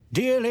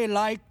Dearly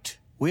liked,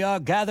 we are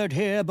gathered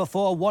here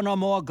before one or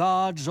more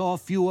gods or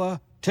fewer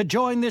to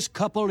join this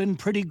couple in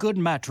pretty good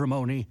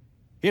matrimony.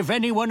 If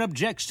anyone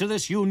objects to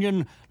this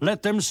union,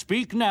 let them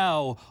speak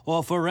now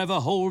or forever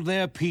hold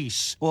their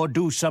peace or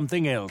do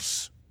something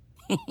else.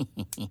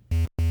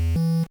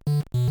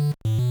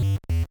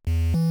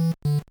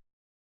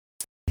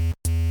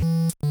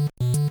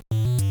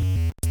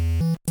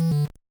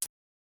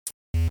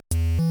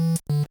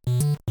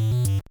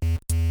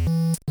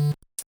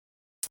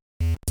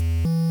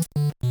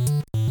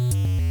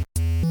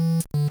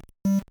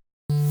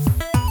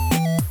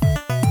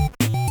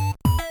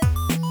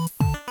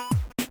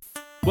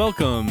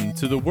 Welcome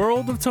to the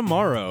world of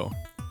tomorrow.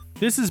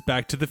 This is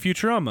Back to the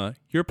Futurama,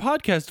 your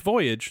podcast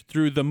voyage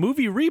through the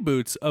movie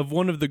reboots of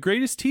one of the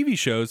greatest TV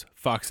shows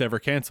Fox ever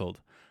canceled.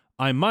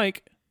 I'm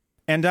Mike.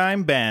 And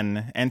I'm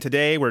Ben, and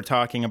today we're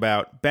talking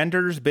about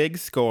Bender's Big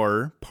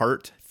Score,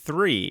 Part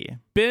 3.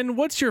 Ben,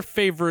 what's your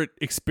favorite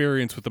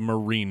experience with a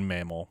marine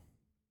mammal?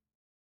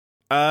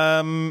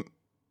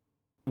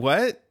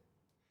 What?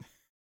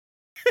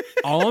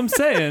 All I'm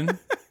saying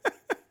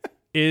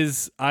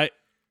is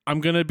I'm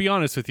going to be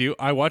honest with you.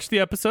 I watched the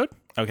episode.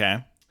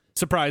 Okay.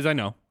 Surprise, I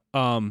know.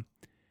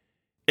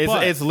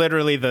 It's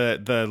literally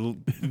the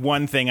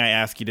one thing I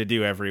ask you to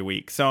do every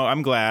week, so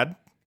I'm glad.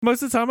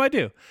 Most of the time I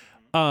do.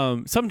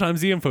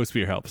 Sometimes the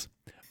infosphere helps.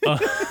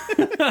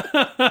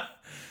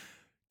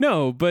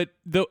 No, but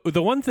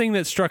the one thing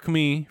that struck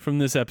me from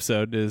this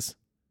episode is,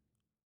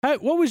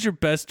 what was your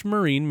best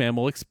marine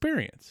mammal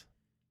experience?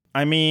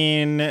 I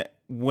mean,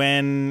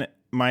 when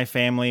my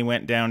family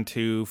went down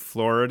to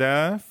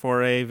Florida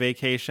for a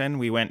vacation,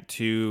 we went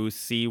to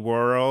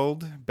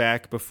SeaWorld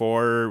back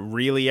before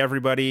really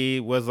everybody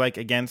was like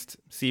against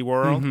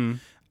SeaWorld.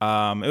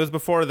 Mm-hmm. It was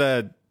before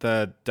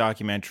the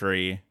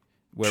documentary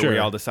where we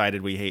all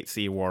decided we hate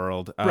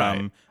SeaWorld.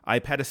 Right. I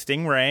pet a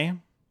stingray.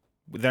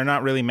 They're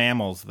not really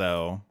mammals,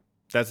 though.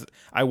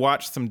 I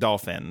watched some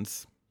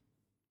dolphins.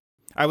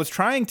 I was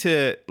trying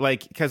to,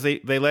 because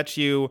they let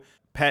you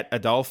pet a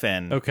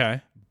dolphin.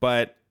 Okay.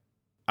 But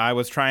I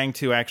was trying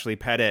to actually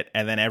pet it,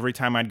 and then every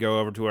time I'd go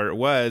over to where it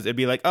was, it'd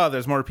be like, oh,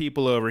 there's more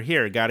people over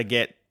here. Gotta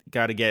get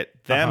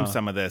them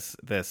some of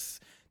this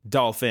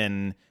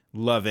dolphin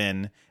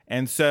lovin'.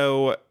 And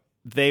so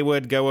they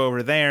would go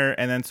over there,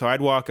 and then so I'd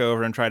walk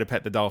over and try to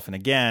pet the dolphin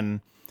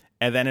again,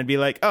 and then it'd be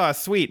like, oh,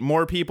 sweet,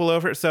 more people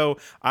over. So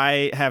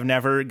I have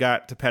never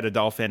got to pet a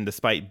dolphin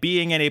despite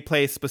being in a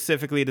place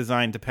specifically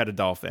designed to pet a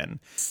dolphin.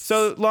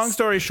 So long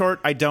story short,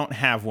 I don't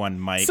have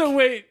one, Mike. So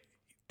wait,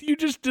 you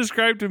just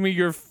described to me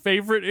your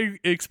favorite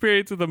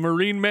experience with a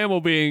marine mammal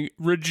being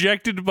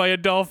rejected by a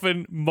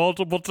dolphin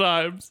multiple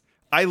times.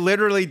 I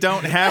literally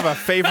don't have a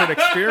favorite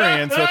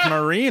experience with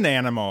marine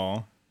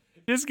animal.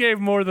 This gave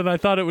more than I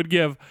thought it would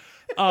give.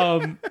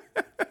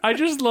 I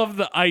just love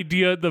the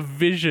idea, the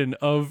vision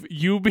of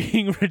you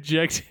being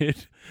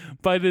rejected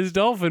by this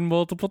dolphin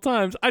multiple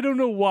times. I don't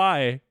know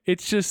why.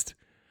 It's just,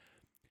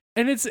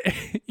 and it's,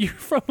 you're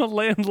from a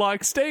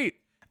landlocked state.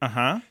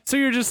 Uh-huh. So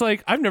you're just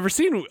like, I've never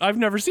seen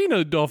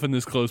a dolphin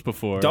this close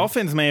before.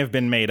 Dolphins may have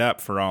been made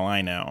up for all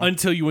I know.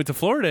 Until you went to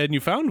Florida and you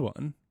found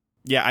one.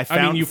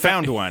 Yeah, you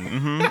found one.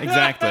 Mm-hmm,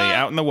 exactly.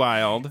 Out in the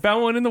wild.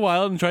 Found one in the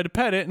wild and tried to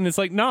pet it, and it's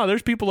like, nah,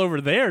 there's people over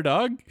there,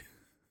 dog.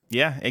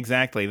 Yeah,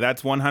 exactly.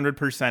 That's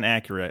 100%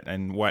 accurate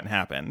in what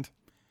happened.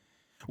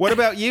 What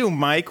about you,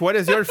 Mike? What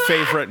is your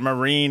favorite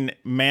marine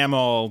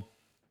mammal,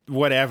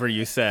 whatever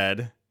you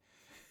said?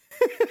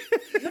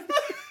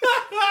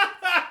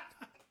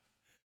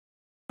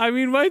 I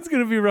mean, mine's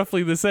going to be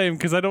roughly the same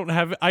because I don't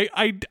have...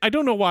 I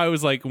don't know why I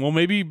was like, well,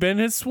 maybe Ben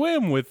has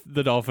swam with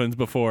the dolphins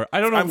before.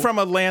 I don't know. I'm from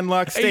a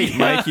landlocked state, Yeah.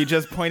 Mike. You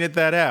just pointed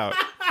that out.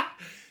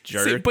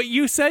 Jerk. See, but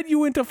you said you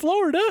went to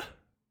Florida.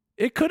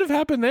 It could have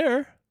happened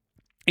there.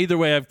 Either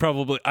way,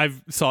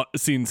 I've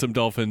seen some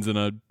dolphins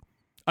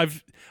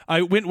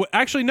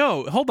actually,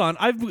 no, hold on.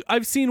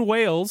 I've seen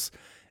whales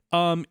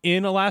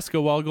in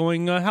Alaska while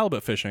going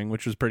halibut fishing,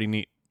 which was pretty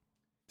neat.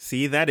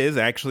 See, that is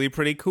actually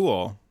pretty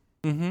cool.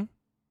 Mm-hmm.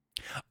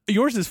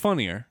 Yours is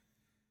funnier.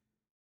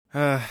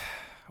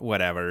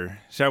 Whatever.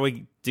 Shall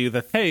we do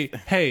the...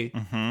 Hey,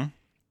 Mm-hmm.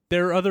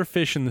 There are other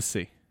fish in the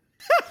sea.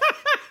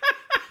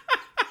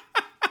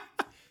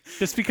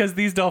 Just because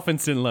these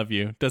dolphins didn't love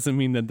you doesn't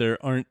mean that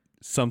there aren't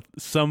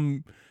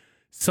something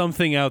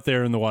out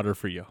there in the water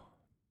for you.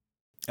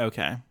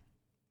 Okay.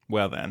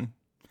 Well then.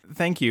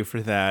 Thank you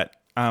for that.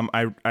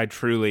 I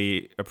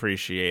truly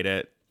appreciate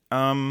it.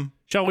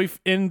 Shall we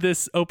end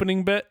this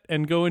opening bit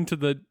and go into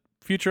the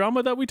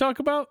Futurama that we talk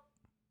about?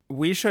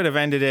 We should have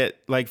ended it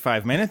like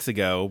 5 minutes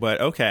ago, but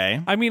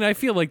okay. I mean, I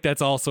feel like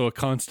that's also a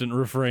constant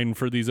refrain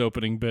for these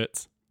opening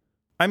bits.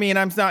 I mean,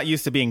 I'm not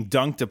used to being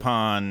dunked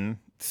upon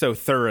so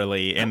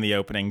thoroughly in the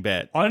opening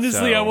bit.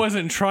 Honestly, so. I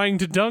wasn't trying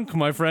to dunk,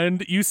 my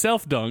friend. You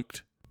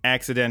self-dunked.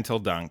 Accidental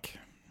dunk.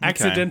 Okay.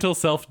 Accidental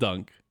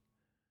self-dunk.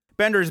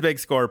 Bender's Big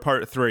Score,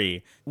 Part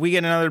 3. We get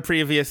another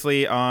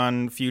previously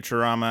on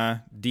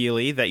Futurama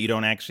dealie that you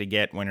don't actually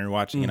get when you're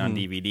watching it on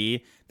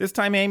DVD. This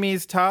time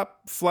Amy's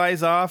top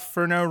flies off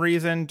for no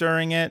reason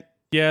during it.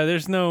 Yeah,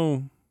 there's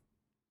no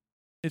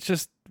It's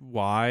just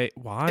why?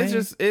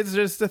 It's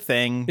just a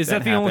thing Is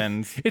that the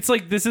happens. It's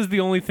like this is the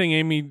only thing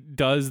Amy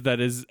does that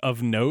is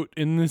of note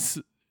in this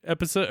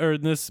episode or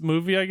in this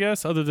movie, I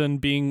guess, other than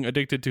being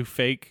addicted to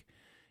fake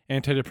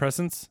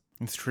antidepressants.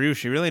 It's true.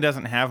 She really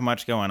doesn't have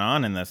much going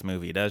on in this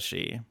movie, does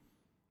she?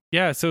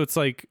 Yeah, so it's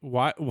like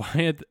why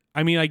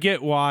I mean, I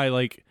get why,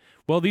 like,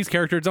 well, these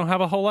characters don't have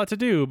a whole lot to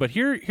do, but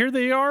here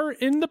they are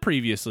in the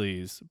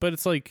previouslys. But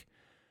it's like,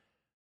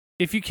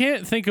 if you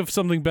can't think of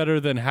something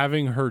better than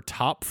having her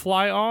top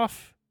fly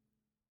off,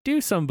 do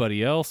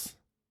somebody else.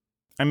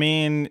 I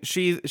mean,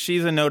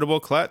 she's a notable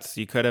klutz.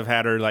 You could have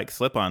had her like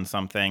slip on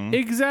something.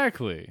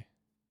 Exactly.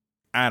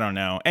 I don't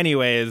know.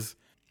 Anyways,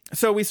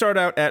 so we start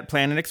out at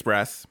Planet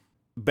Express.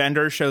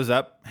 Bender shows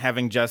up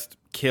having just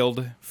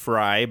killed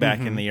Fry back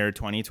in the year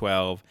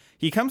 2012.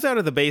 He comes out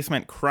of the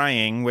basement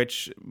crying,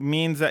 which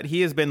means that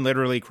he has been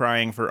literally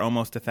crying for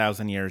almost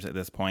 1,000 years at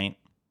this point.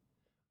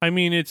 I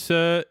mean, it's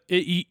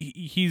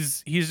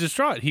he's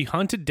distraught. He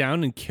hunted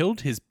down and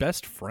killed his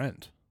best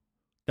friend.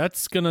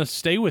 That's gonna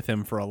stay with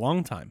him for a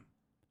long time.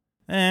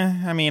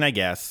 I mean, I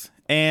guess.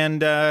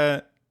 And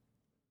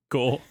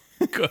Cool.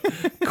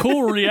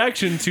 Cool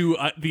reaction to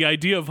the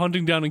idea of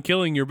hunting down and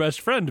killing your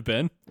best friend,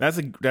 Ben. that's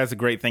a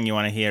great thing you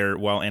want to hear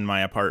while in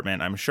my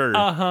apartment, I'm sure.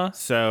 Uh-huh.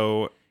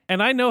 So,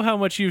 And I know how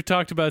much you've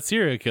talked about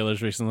serial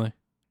killers recently.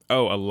 a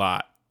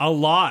lot. A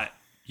lot.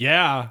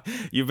 Yeah.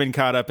 You've been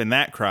caught up in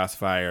that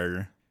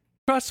crossfire.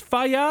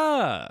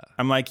 Crossfire.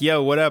 I'm like,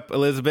 yo, what up,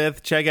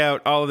 Elizabeth? Check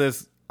out all of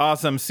this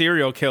awesome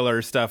serial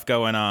killer stuff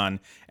going on.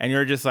 And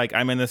you're just like,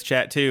 I'm in this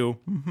chat too.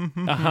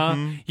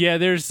 Uh-huh. Yeah,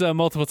 there's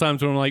multiple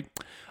times when I'm like,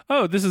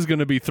 oh, this is going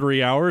to be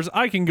 3 hours.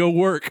 I can go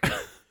work.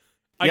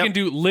 I Yep. can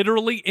do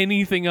literally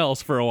anything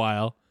else for a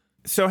while.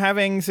 So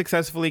having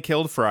successfully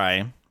killed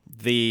Fry,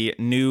 the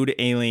nude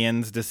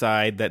aliens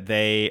decide that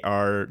they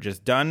are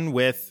just done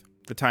with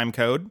the time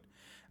code.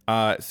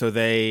 So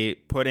they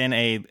put in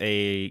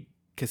a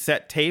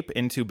cassette tape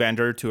into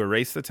Bender to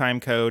erase the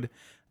time code,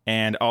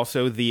 and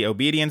also the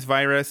obedience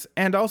virus,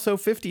 and also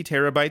 50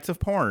 terabytes of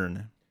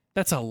porn.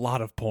 That's a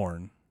lot of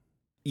porn.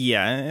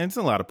 Yeah, it's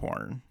a lot of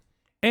porn.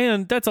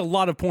 And that's a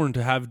lot of porn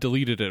to have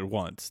deleted at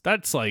once.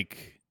 That's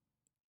like,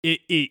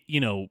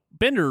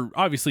 Bender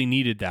obviously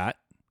needed that.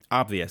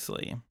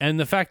 Obviously. And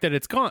the fact that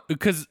it's gone,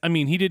 because, I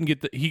mean,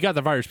 he got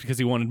the virus because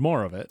he wanted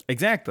more of it.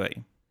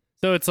 Exactly.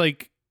 So it's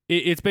like,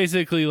 it's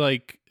basically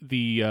like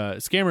the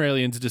scammer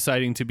aliens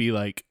deciding to be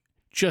like,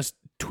 just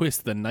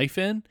twist the knife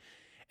in.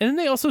 And then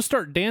they also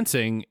start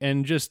dancing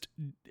and just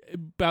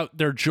about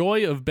their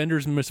joy of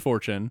Bender's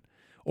misfortune,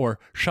 or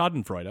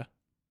Schadenfreude,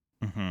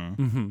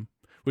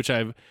 which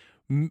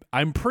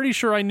I'm pretty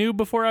sure I knew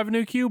before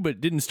Avenue Q,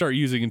 but didn't start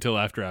using until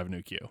after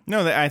Avenue Q.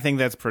 No, I think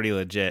that's pretty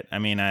legit. I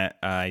mean,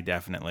 I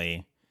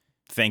definitely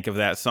think of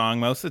that song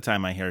most of the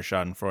time I hear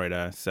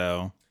Schadenfreude,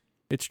 so.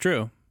 It's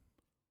true.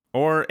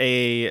 Or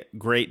a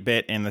great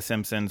bit in The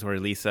Simpsons where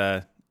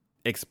Lisa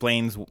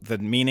explains the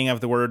meaning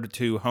of the word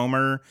to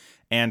Homer,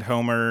 and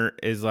Homer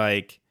is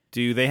like,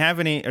 do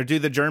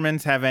the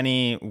Germans have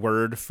any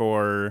word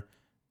for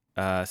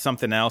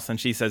something else? And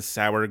she says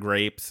sour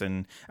grapes,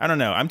 and I don't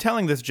know. I'm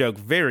telling this joke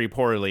very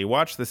poorly.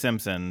 Watch The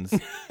Simpsons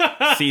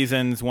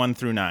seasons 1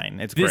 through 9.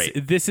 It's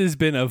great. This has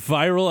been a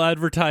viral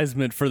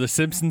advertisement for The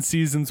Simpsons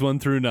seasons 1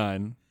 through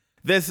 9.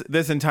 This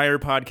entire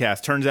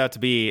podcast turns out to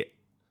be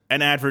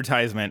an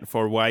advertisement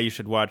for why you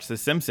should watch The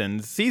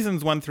Simpsons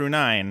seasons 1 through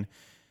 9.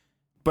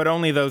 But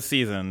only those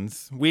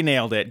seasons. We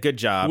nailed it. Good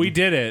job. We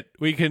did it.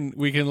 We can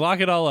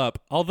lock it all up.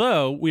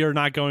 Although we are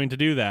not going to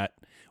do that.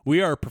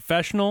 We are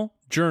professional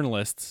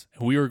journalists,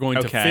 and we are going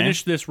to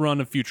finish this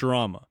run of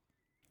Futurama.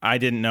 I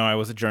didn't know I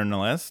was a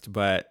journalist,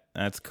 but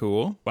that's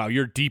cool. Wow,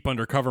 you're deep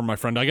undercover, my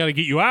friend. I got to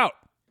get you out.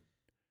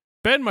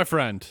 Ben, my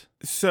friend.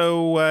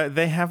 So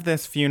they have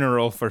this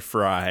funeral for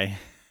Fry,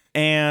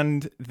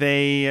 and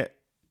they're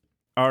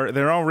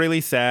all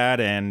really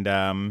sad, and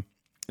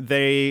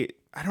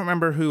I don't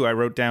remember who. I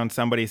wrote down,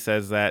 somebody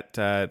says that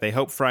they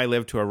hope Fry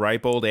lived to a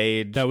ripe old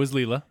age. That was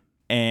Leela.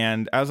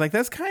 And I was like,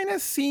 that's kind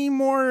of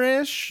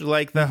Seymour-ish,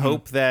 like the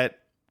hope that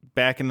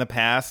back in the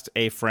past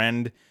a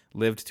friend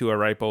lived to a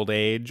ripe old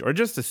age, or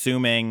just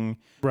assuming,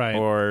 right?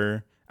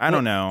 Or I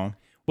don't know.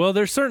 Well,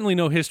 there's certainly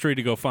no history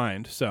to go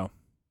find, so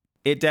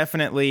it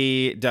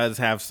definitely does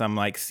have some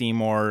like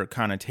Seymour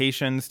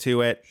connotations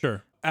to it.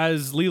 Sure.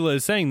 As Leela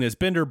is saying this,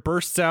 Bender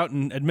bursts out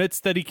and admits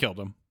that he killed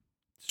him,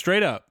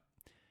 straight up.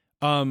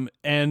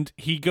 And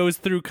he goes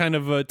through kind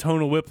of a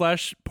tonal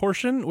whiplash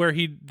portion where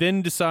he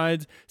then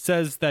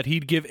says that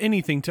he'd give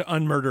anything to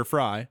unmurder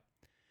Fry.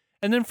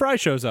 And then Fry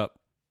shows up.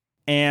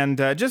 And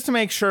just to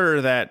make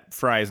sure that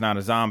Fry is not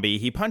a zombie,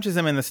 he punches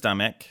him in the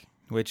stomach,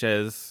 which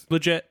is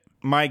legit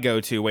my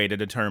go-to way to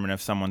determine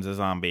if someone's a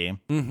zombie.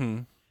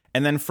 Mm-hmm.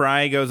 And then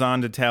Fry goes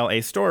on to tell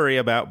a story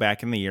about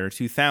back in the year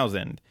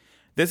 2000.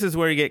 This is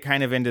where you get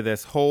kind of into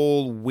this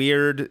whole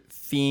weird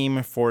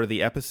theme for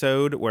the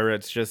episode where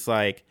it's just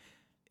like,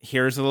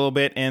 here's a little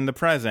bit in the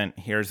present.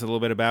 Here's a little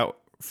bit about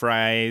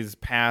Fry's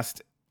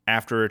past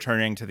after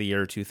returning to the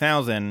year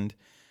 2000.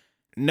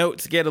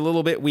 notes get a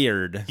little bit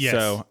weird. Yes.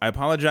 So I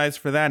apologize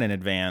for that in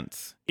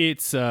advance.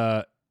 It's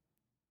tough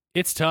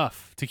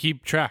to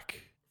keep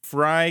track.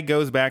 Fry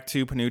goes back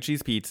to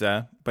Panucci's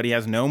Pizza, but he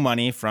has no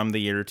money from the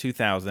year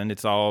 2000.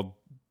 It's all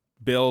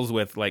bills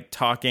with like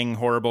talking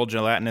horrible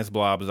gelatinous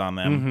blobs on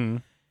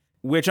them,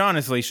 which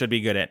honestly should be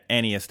good at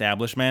any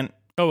establishment.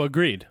 Oh,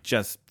 agreed.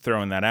 Just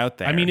throwing that out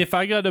there. I mean, if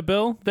I got a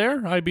bill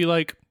there, I'd be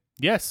like,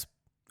 yes,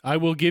 I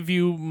will give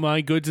you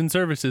my goods and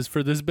services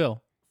for this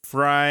bill.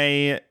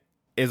 Fry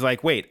is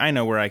like, wait, I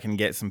know where I can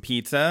get some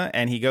pizza.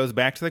 And he goes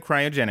back to the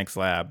cryogenics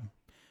lab,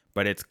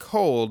 but it's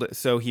cold.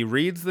 So he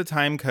reads the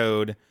time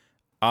code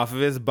off of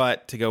his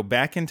butt to go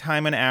back in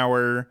time an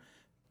hour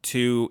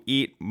to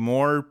eat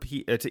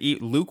to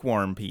eat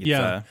lukewarm pizza.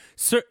 Yeah.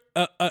 Sir,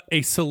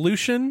 a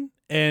solution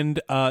and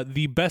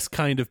the best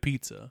kind of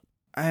pizza.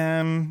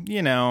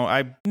 No,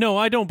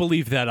 I don't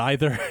believe that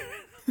either.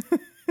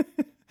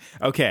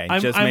 Okay,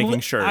 I'm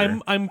making sure.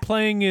 I'm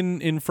playing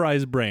in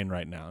Fry's brain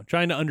right now,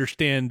 trying to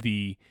understand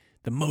the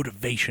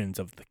motivations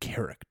of the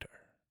character.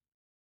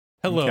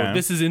 Hello, Okay.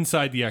 This is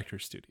Inside the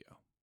Actors Studio.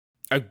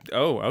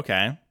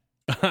 Okay.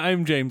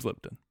 I'm James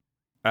Lipton.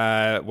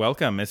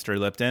 Welcome, Mr.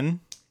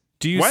 Lipton.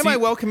 Why am I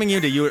welcoming you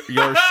to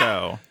your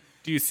show?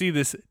 Do you see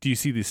this? Do you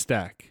see this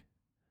stack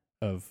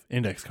of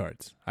index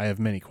cards? I have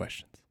many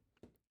questions.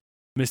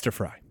 Mr.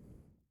 Fry,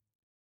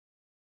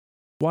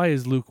 why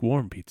is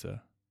lukewarm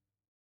pizza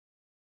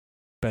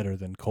better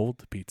than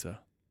cold pizza?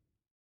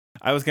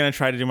 I was going to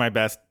try to do my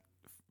best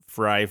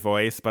Fry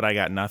voice, but I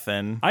got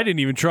nothing. I didn't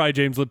even try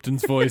James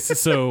Lipton's voice,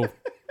 so...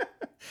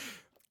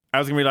 I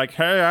was going to be like,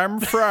 hey, I'm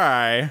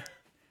Fry.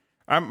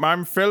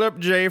 I'm Philip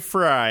J.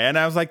 Fry. And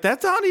I was like,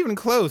 that's not even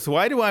close.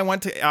 Why do I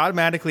want to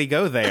automatically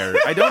go there?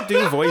 I don't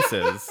do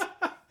voices.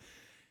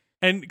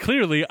 And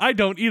clearly, I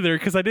don't either,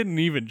 because I didn't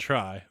even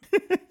try.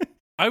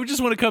 I would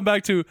just want to come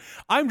back to,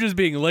 I'm just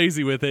being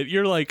lazy with it.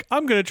 You're like,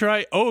 I'm going to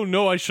try. Oh,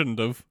 no, I shouldn't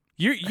have.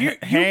 You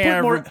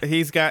put more...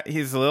 It's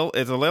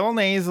a little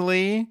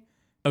nasally.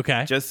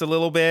 Okay. Just a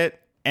little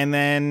bit. And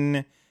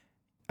then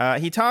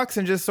he talks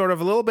in just sort of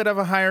a little bit of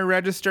a higher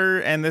register.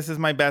 And this is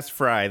my best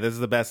Fry. This is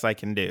the best I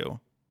can do.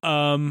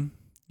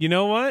 You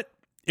know what?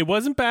 It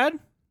wasn't bad.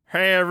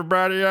 Hey,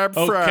 everybody, I'm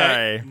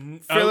Fry.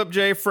 Philip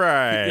J.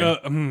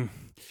 Fry.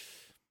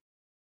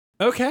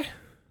 Okay.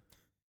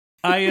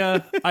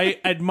 I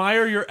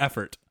admire your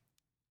effort.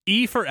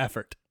 E for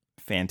effort.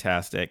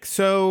 Fantastic.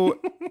 So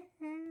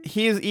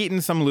he has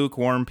eaten some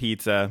lukewarm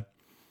pizza,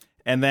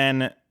 and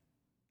then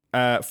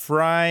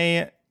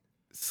Fry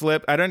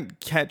slipped. I don't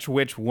catch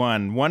which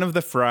one. One of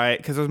the Fry,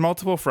 because there's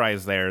multiple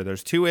Fries there.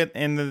 There's two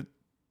in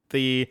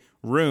the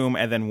room,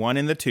 and then one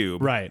in the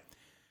tube. Right.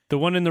 The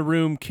one in the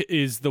room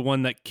is the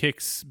one that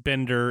kicks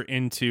Bender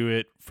into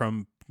it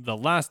from the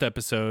last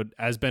episode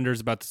as Bender's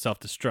about to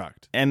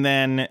self-destruct. And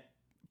then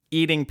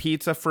eating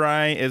pizza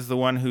Fry is the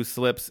one who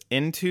slips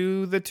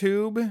into the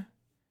tube.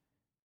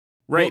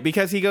 Right, well,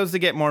 because he goes to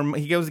get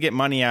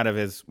money out of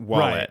his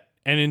wallet. Right.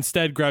 And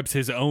instead grabs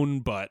his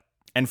own butt.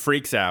 And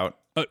freaks out.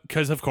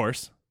 Because, of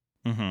course,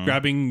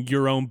 grabbing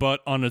your own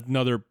butt on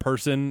another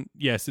person,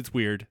 yes, it's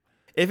weird.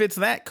 If it's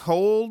that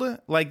cold,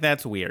 like,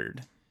 that's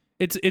weird.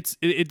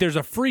 There's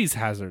a freeze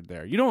hazard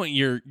there. You don't want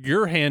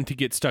your hand to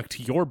get stuck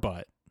to your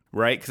butt.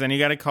 Right, because then you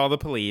got to call the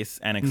police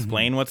and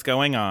explain what's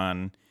going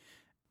on.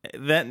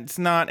 That's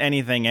not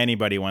anything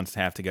anybody wants to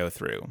have to go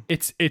through.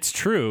 It's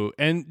true.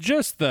 And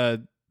just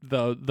the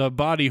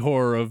body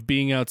horror of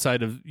being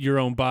outside of your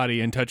own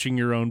body and touching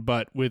your own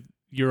butt with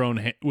your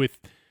own with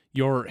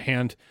your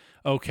hand.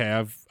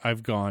 Okay,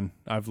 I've gone.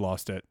 I've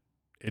lost it.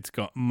 It's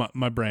gone.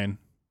 My brain.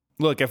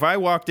 Look, if I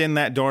walked in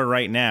that door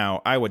right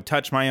now, I would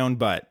touch my own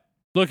butt.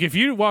 Look, if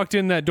you walked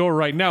in that door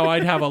right now,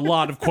 I'd have a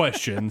lot of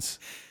questions.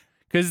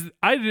 Because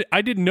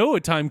I didn't know a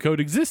time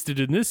code existed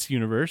in this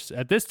universe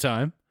at this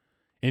time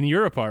in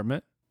your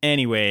apartment.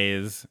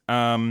 Anyways,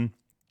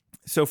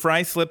 so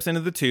Fry slips into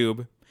the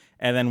tube,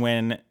 and then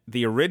when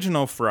the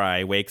original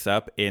Fry wakes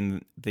up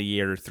in the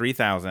year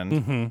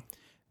 3000,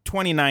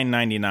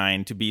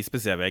 2999 to be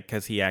specific,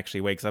 because he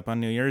actually wakes up on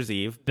New Year's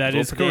Eve. That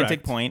is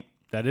correct. Point.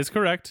 That is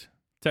correct.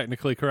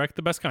 Technically correct.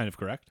 The best kind of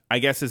correct. I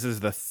guess this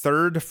is the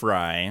third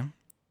Fry,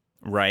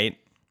 right?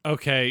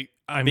 Okay.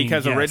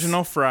 Because yes.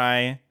 Original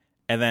Fry,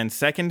 and then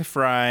second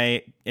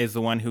Fry is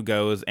the one who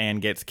goes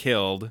and gets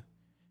killed.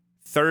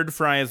 Third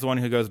Fry is the one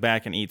who goes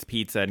back and eats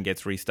pizza and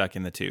gets restuck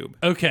in the tube.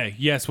 Okay,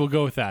 yes, we'll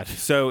go with that.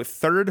 So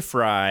third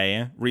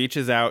Fry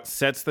reaches out,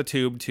 sets the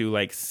tube to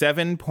like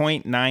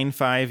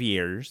 7.95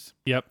 years.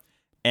 Yep.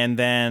 And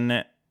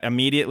then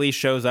immediately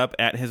shows up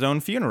at his own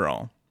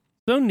funeral.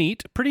 So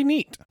neat. Pretty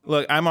neat.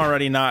 Look, I'm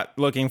already not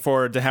looking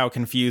forward to how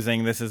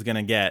confusing this is going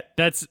to get.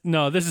 That's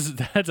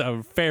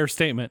a fair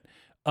statement.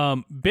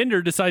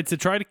 Bender decides to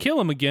try to kill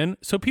him again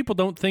so people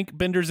don't think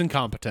Bender's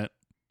incompetent.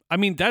 I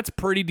mean, that's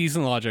pretty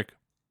decent logic.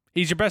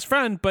 He's your best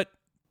friend, but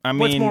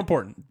what's more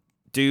important?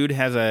 Dude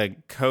has a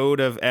code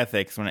of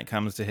ethics when it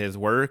comes to his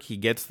work. He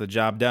gets the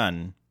job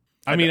done.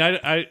 I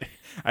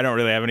don't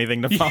really have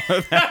anything to follow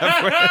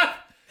that with.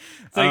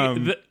 It's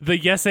like the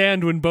yes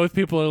and when both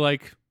people are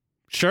like,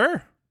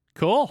 sure,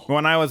 Cool.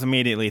 When I was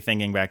immediately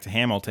thinking back to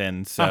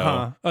Hamilton,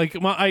 so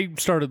I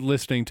started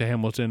listening to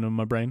Hamilton in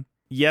my brain.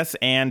 yes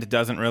and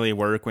doesn't really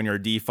work when your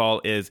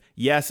default is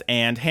yes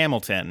and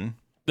Hamilton.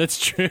 That's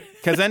true.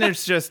 Because then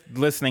it's just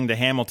listening to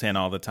Hamilton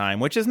all the time,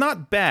 which is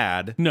not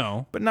bad,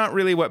 No. but not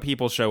really what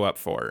people show up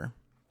for.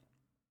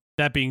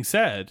 That being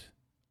said,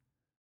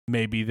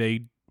 maybe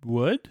they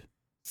would.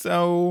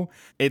 So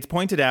it's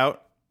pointed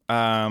out.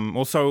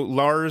 So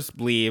Lars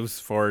leaves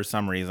for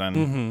some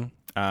reason.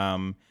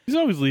 Mm-hmm. He's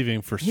always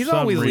leaving for He's some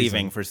always reason.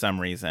 leaving for some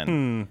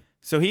reason.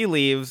 So he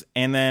leaves,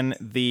 and then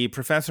the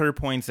professor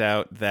points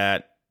out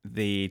that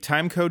the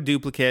time code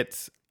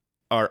duplicates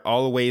are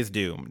always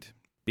doomed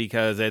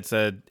because it's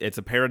a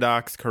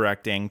paradox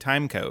correcting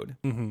time code.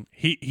 Mm-hmm.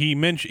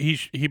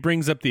 He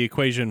brings up the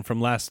equation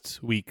from last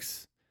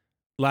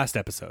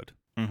episode.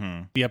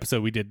 Mm-hmm. The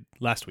episode we did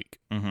last week.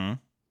 Mm-hmm.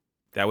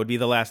 That would be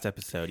the last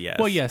episode, yes.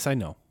 Well, yes, I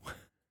know.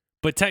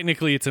 But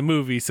technically it's a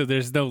movie, so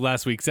there's no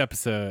last week's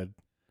episode.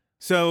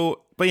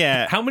 So, but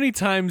yeah. How many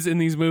times in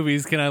these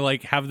movies can I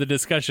have the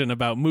discussion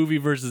about movie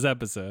versus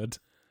episode?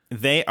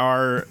 They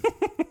are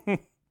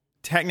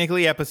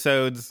technically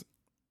episodes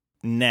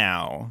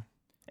now.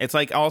 It's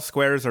like all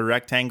squares are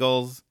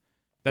rectangles,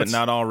 but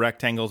not all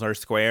rectangles are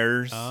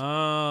squares. Oh.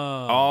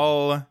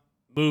 All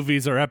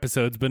movies are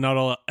episodes, but not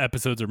all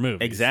episodes are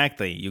movies.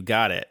 Exactly. You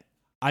got it.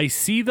 I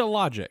see the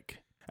logic.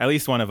 At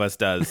least one of us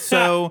does.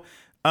 So,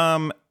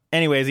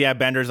 anyways, yeah,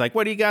 Bender's like,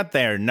 what do you got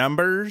there?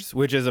 Numbers?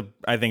 Which is,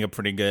 I think, a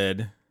pretty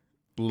good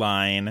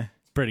line.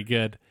 Pretty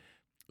good.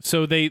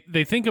 So they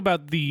think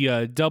about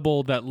the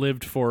double that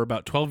lived for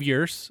about 12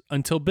 years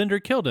until Bender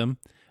killed him.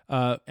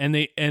 And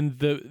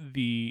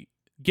the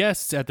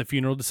guests at the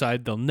funeral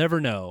decide they'll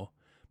never know.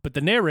 But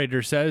the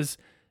narrator says,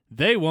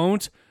 they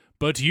won't,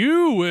 but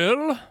you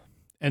will.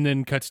 And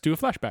then cuts to a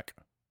flashback.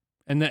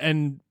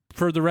 And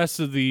for the rest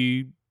of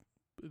the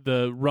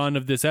run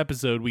of this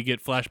episode, we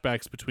get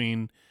flashbacks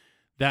between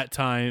that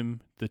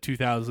time, the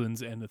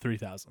 2000s and the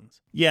 3000s.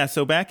 Yeah,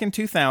 so back in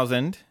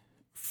 2000,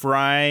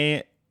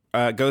 Fry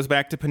goes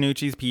back to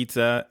Panucci's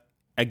Pizza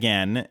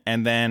again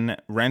and then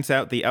rents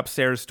out the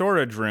upstairs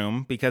storage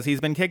room because he's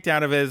been kicked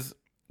out of his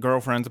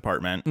girlfriend's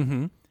apartment.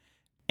 Mm-hmm.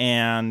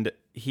 And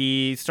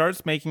he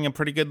starts making a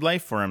pretty good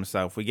life for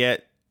himself. We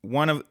get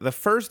one of the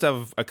first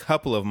of a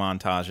couple of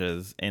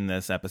montages in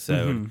this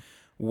episode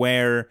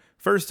where,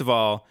 first of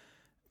all,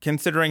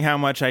 considering how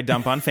much I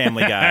dump on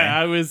Family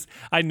Guy.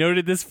 I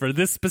noted this for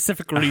this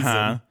specific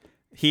reason.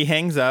 He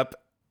hangs up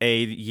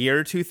a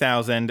year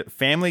 2000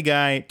 Family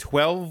Guy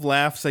 12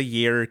 laughs a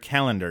year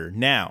calendar.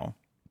 Now,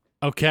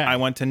 okay, I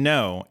want to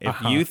know if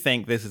you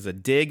think this is a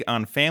dig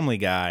on Family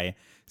Guy,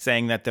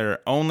 saying that there are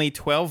only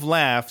 12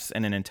 laughs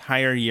in an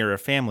entire year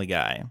of Family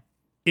Guy.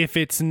 If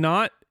it's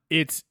not,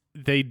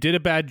 they did a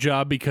bad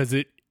job because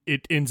it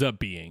ends up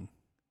being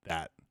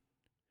that.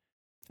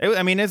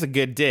 It's a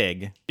good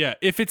dig. Yeah,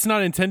 if it's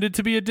not intended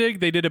to be a dig,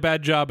 they did a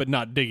bad job at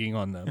not digging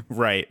on them.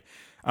 Right.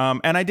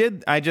 And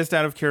I just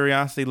out of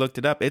curiosity looked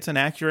it up. It's an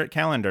accurate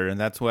calendar, and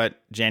that's what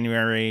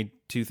January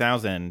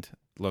 2000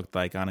 looked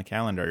like on a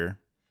calendar.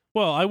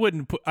 Well, I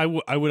wouldn't I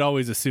would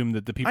always assume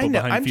that the people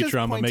behind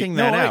Futurama pointing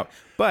that out.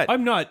 But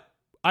I'm not.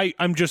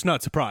 I'm just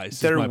not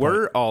surprised. There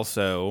were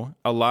also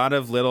a lot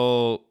of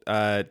little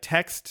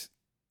text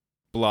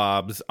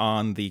blobs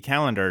on the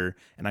calendar,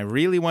 and I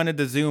really wanted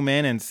to zoom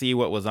in and see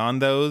what was on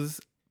those.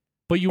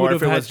 But you would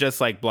have was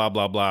just like blah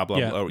blah blah blah.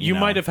 Yeah, blah. You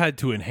might have had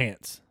to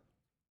enhance.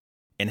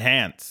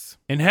 That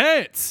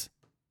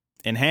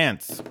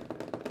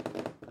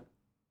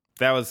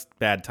was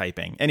bad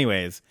typing.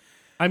 Anyways,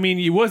 I mean,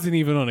 it wasn't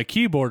even on a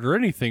keyboard or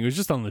anything. It was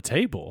just on the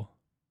table.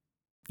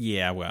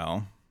 Yeah,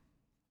 well.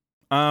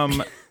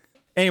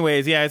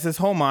 Anyways, yeah, it's this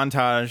whole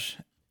montage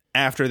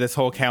after this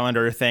whole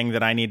calendar thing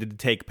that I needed to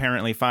take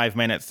apparently 5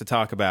 minutes to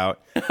talk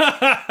about.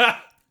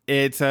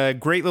 It's a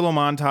great little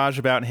montage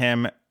about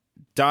him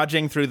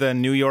dodging through the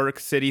New York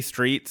City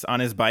streets on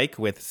his bike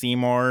with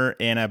Seymour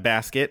in a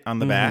basket on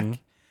the back.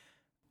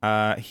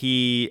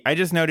 I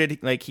just noted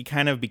he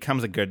kind of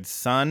becomes a good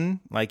son.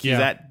 He's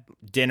at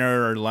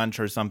dinner or lunch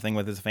or something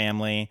with his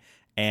family.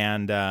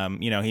 And,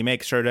 he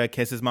makes sure to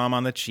kiss his mom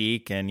on the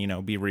cheek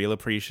and, be real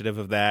appreciative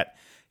of that.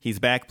 He's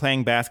back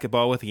playing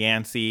basketball with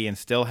Yancey and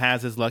still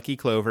has his Lucky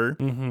Clover.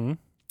 Mm-hmm.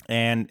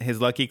 And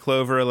his Lucky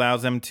Clover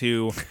allows him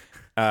to,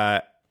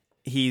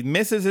 he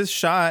misses his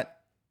shot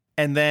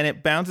and then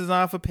it bounces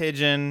off a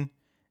pigeon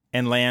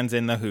and lands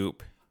in the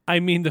hoop. I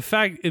mean, the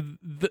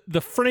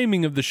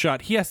framing of the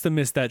shot, he has to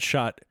miss that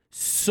shot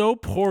so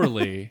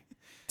poorly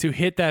to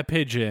hit that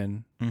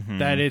pigeon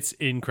that it's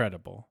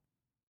incredible.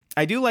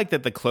 I do like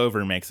that the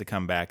Clover makes a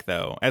comeback,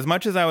 though. As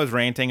much as I was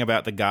ranting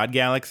about the God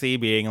Galaxy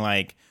being,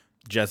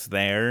 just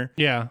there.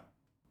 Yeah.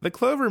 The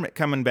Clover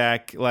coming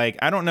back,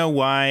 I don't know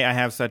why I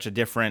have such a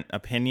different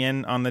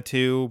opinion on the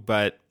two,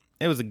 but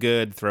it was a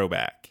good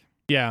throwback.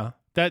 Yeah.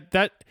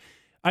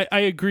 I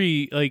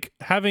agree.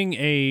 Having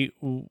a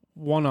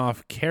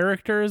one-off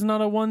character is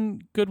not a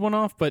good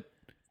one-off, but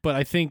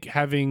I think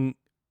having,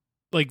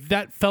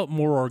 that felt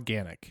more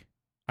organic,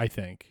 I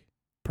think.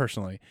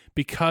 personally,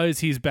 because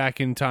he's back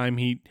in time.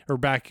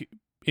 Back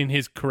in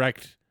his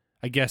correct,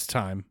 I guess,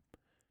 time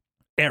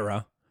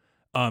era.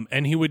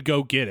 And he would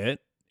go get it.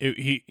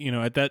 He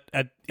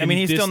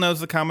still knows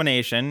the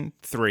combination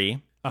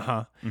 3.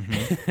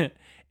 Mm-hmm.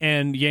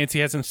 And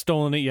Yancey hasn't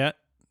stolen it yet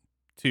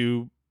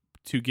to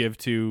give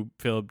to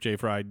Philip J.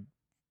 Fry,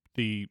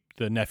 the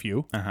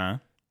nephew.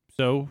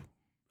 So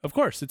of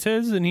course it's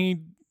his, and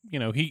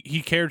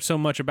he cared so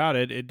much about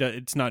it.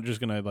 It's not just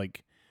gonna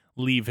like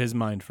leave his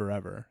mind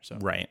forever. So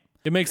right,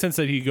 it makes sense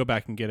that he'd go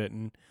back and get it,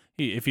 and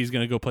if he's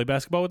gonna go play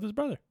basketball with his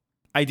brother.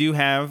 I do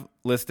have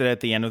listed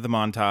at the end of the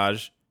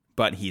montage,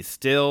 but he's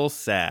still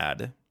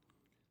sad.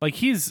 Like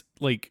he's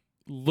like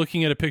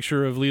looking at a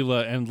picture of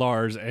Leela and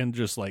Lars and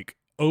just like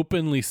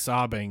openly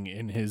sobbing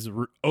in his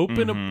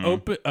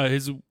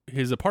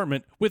his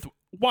apartment with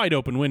wide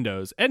open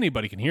windows.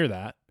 Anybody can hear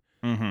that.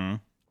 Mm-hmm.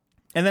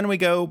 And then we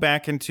go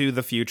back into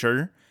the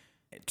future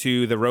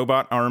to the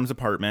Robot Arms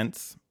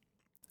apartments.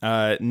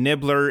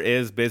 Nibbler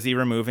is busy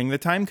removing the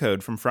time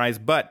code from Fry's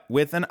butt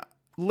with a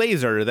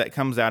laser that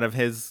comes out of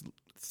his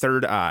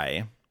third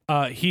eye.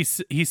 He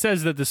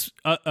says that this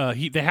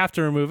they have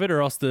to remove it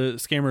or else the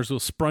scammers will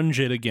sprunge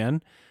it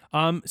again.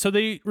 So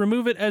they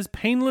remove it as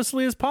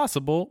painlessly as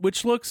possible,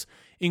 which looks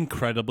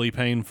incredibly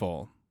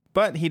painful.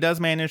 But he does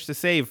manage to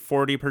save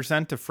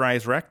 40% of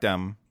Fry's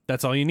rectum.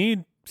 That's all you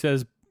need,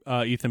 says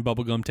Ethan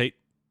Bubblegum Tate.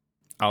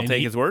 I'll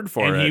take his word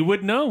for it. And he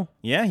would know.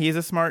 Yeah, he's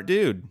a smart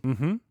dude.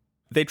 Mm-hmm.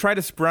 They try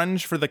to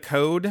sprunge for the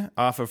code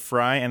off of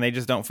Fry, and they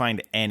just don't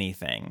find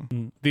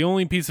anything. The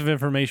only piece of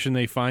information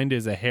they find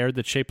is a hair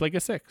that's shaped like a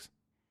 6.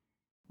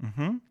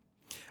 Mm-hmm.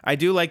 I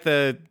do like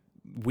the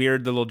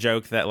weird little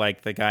joke that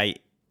like the guy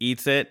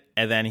eats it,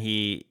 and then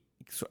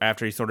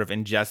after he sort of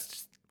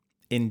ingests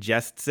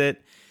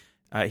it,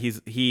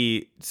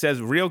 he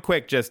says real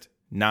quick just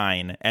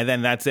 9, and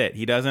then that's it.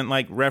 He doesn't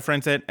like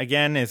reference it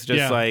again. It's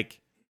just like,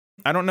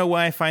 I don't know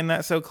why I find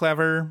that so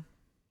clever,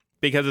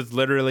 because it's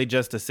literally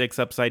just a 6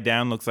 upside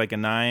down looks like a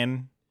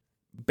 9.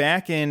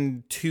 Back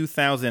in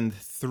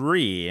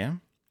 2003,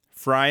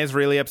 Fry is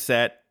really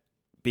upset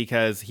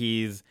because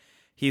he's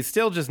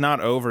still just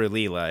not over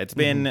Leela. It's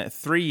been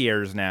 3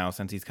 years now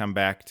since he's come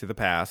back to the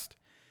past,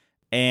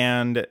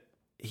 and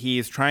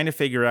he's trying to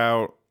figure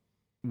out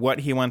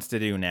what he wants to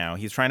do now.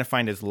 He's trying to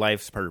find his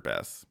life's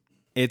purpose.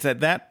 It's at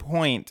that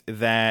point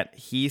that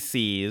he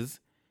sees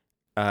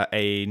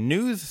a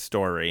news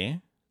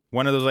story,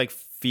 one of those like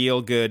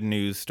feel-good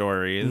news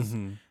stories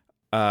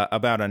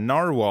about a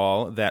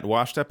narwhal that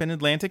washed up in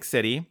Atlantic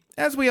City,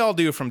 as we all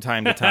do from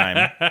time to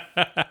time.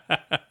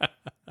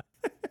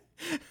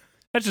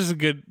 That's just a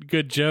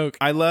good joke.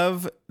 I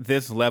love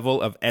this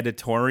level of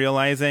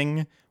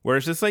editorializing where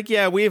it's just like,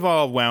 yeah, we've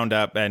all wound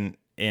up in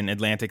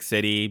Atlantic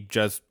City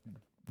just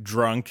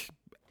drunk.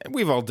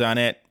 We've all done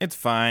it. It's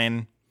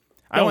fine.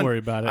 Don't worry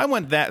about it. I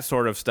want that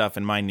sort of stuff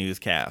in my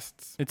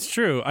newscasts. It's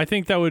true. I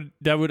think that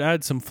would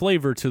add some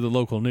flavor to the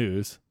local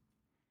news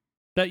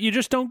that you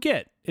just don't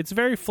get. It's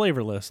very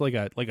flavorless, like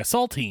a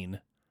saltine.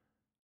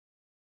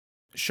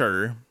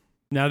 Sure.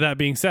 Now that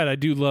being said, I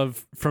do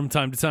love from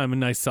time to time a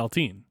nice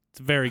saltine. It's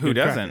a very good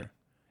cracker. Who doesn't?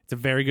 It's a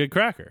very good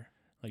cracker.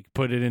 Like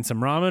put it in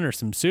some ramen or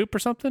some soup or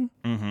something.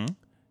 Mm-hmm.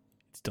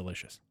 It's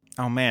delicious.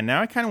 Oh man,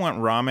 now I kind of want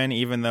ramen,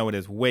 even though it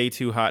is way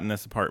too hot in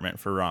this apartment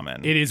for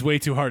ramen. It is way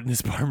too hot in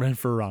this apartment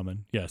for ramen.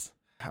 Yes.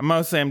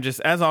 Mostly,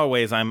 as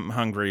always, I'm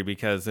hungry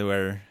because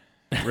we're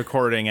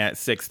recording at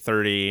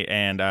 6:30,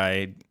 and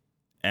I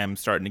am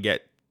starting to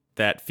get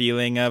that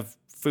feeling of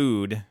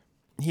food.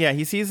 Yeah,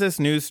 he sees this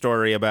news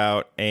story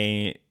about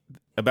the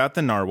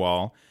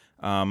narwhal,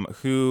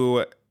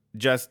 who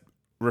just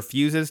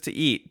refuses to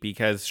eat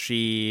because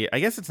I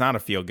guess it's not a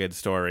feel-good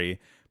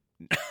story.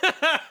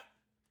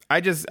 I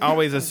just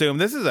always assume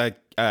this is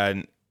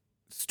a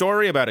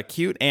story about a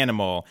cute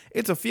animal.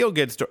 It's a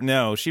feel-good story.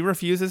 No, she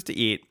refuses to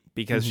eat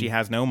because she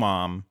has no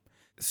mom.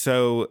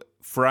 So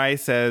Fry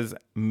says,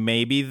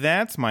 maybe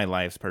that's my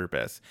life's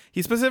purpose.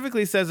 He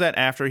specifically says that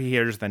after he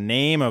hears the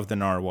name of the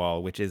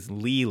narwhal, which is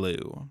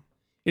Lilu.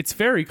 It's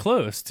very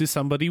close to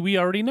somebody we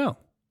already know.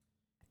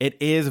 It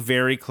is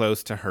very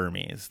close to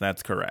Hermes.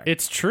 That's correct.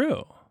 It's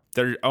true.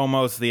 They're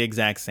almost the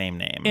exact same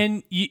name.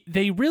 And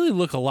they really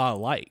look a lot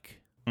alike.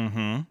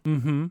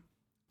 Mm-hmm.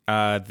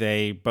 Mm-hmm.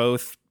 They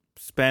both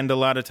spend a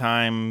lot of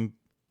time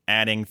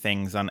adding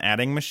things on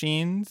adding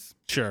machines.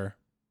 Sure.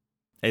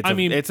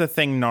 It's a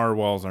thing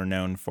narwhals are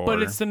known for.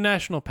 But it's the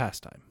national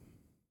pastime.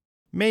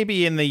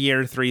 Maybe in the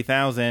year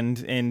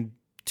 3000, in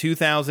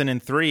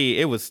 2003,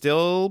 it was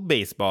still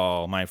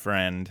baseball, my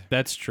friend.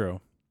 That's true.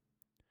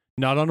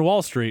 Not on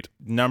Wall Street.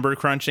 Number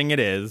crunching it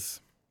is.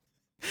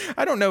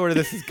 I don't know where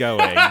this is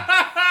going.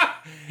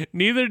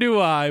 Neither do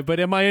I, but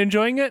am I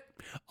enjoying it?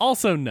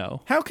 Also,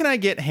 no. How can I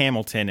get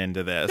Hamilton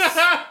into this?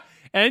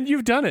 And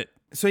you've done it.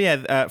 So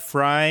yeah,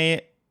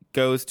 Fry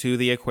goes to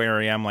the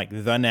aquarium like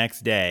the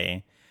next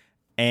day,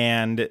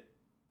 and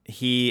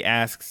he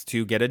asks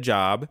to get a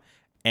job,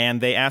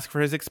 and they ask for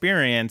his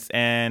experience,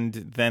 and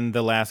then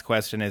the last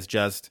question is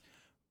just,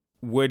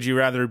 would you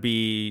rather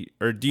be,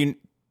 or do you,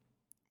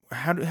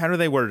 how do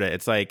they word it?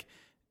 It's like,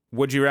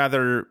 would you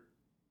rather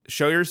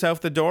show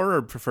yourself the door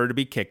or prefer to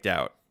be kicked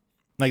out?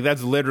 Like,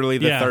 that's literally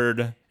the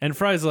third. And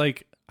Fry's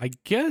like, I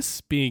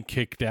guess being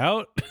kicked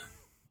out.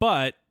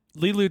 But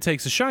Lilu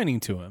takes a shining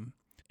to him.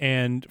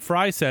 And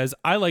Fry says,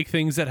 I like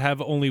things that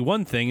have only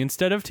one thing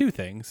instead of two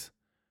things.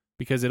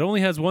 Because it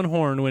only has one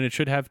horn when it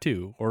should have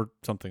two, or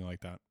something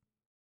like that.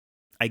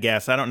 I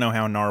guess. I don't know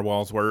how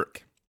narwhals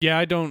work. Yeah,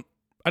 I don't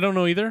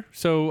know either.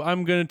 So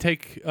I'm going to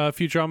take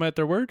Futurama at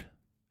their word.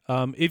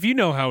 If you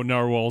know how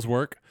narwhals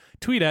work,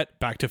 tweet at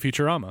Back to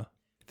Futurama.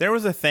 There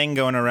was a thing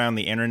going around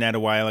the internet a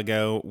while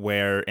ago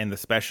where in the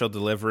special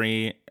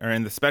delivery or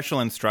in the special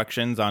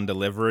instructions on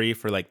delivery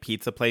for like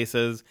pizza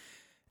places,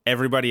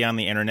 everybody on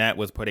the internet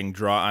was putting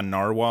draw a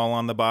narwhal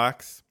on the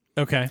box.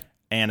 Okay.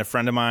 And a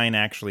friend of mine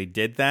actually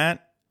did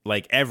that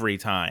like every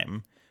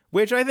time,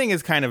 which I think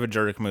is kind of a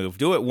jerk move.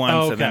 Do it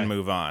once and then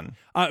move on.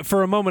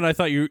 For a moment, I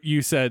thought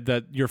you said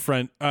that your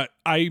friend,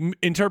 I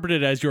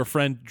interpreted it as your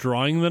friend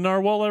drawing the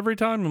narwhal every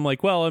time. I'm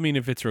like, well, I mean,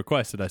 if it's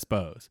requested, I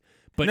suppose.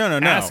 But no.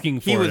 Asking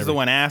for he was the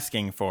one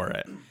asking for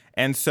it.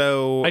 And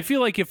so I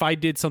feel like if I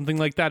did something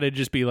like that, it'd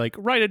just be like,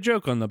 write a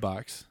joke on the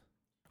box.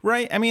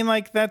 Right. I mean,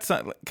 like, that's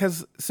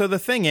because so the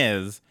thing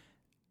is,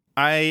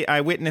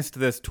 I witnessed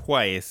this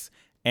twice.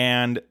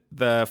 And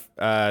the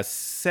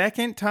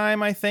second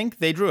time, I think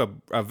they drew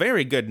a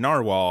very good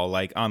narwhal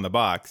like on the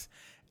box.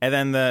 And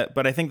then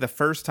but I think the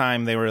first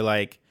time they were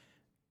like,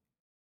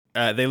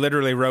 they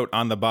literally wrote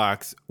on the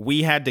box,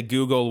 we had to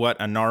Google what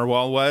a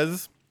narwhal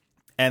was.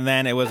 And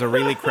then it was a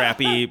really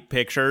crappy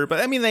picture.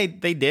 But I mean, they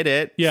did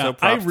it. Yeah, so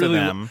props to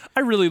them. I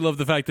really love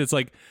the fact that it's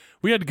like,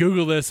 we had to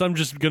Google this. I'm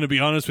just going to be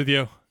honest with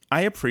you.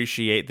 I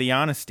appreciate the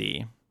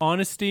honesty.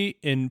 Honesty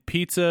in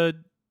pizza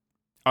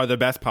are the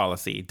best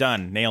policy.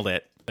 Done. Nailed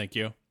it. Thank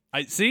you.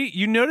 I see.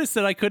 You noticed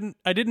that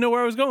I didn't know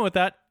where I was going with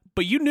that,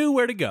 but you knew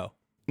where to go.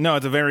 No,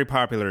 it's a very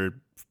popular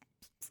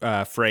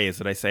phrase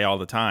that I say all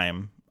the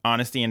time.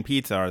 Honesty and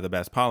pizza are the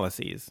best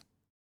policies.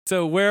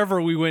 So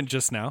wherever we went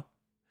just now,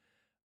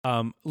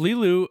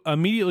 Lilu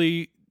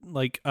immediately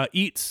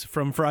eats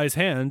from Fry's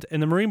hand,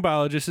 and the marine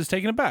biologist is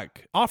taken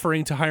aback,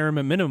 offering to hire him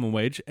at minimum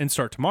wage and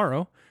start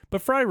tomorrow.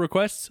 But Fry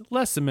requests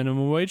less than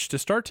minimum wage to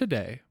start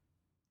today.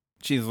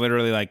 She's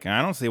literally like,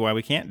 I don't see why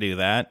we can't do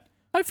that.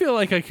 I feel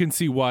like I can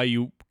see why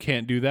you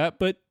can't do that,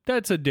 but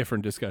that's a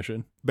different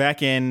discussion.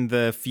 Back in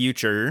the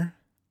future,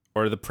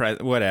 or the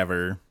present,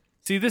 whatever.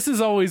 See, this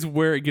is always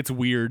where it gets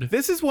weird.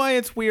 This is why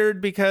it's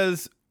weird,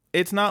 because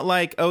it's not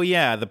like, oh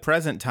yeah, the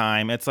present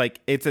time. It's like,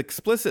 it's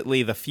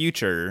explicitly the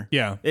future.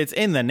 Yeah. It's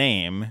in the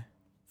name.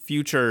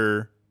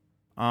 Futurama.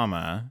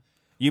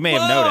 You may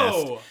have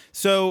noticed.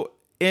 So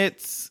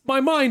it's... My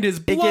mind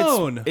is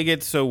blown. It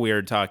gets so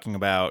weird talking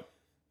about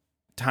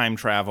time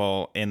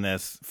travel in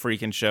this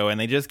freaking show, and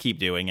they just keep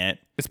doing it.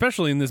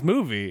 Especially in this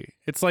movie.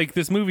 It's like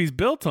this movie's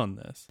built on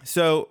this.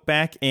 So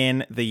back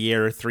in the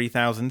year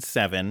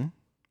 3007,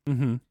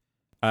 the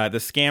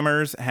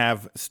scammers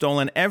have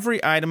stolen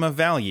every item of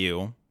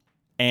value,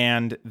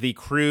 and the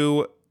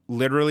crew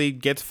literally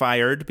gets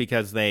fired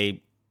because the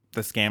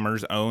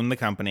scammers own the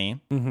company.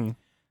 Mm-hmm.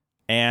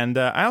 And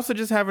I also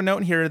just have a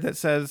note here that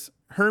says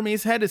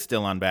Hermes' head is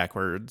still on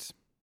backwards.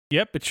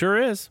 Yep, it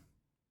sure is.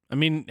 I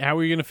mean, how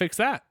are you going to fix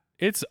that?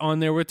 It's on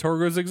there with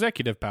Torgo's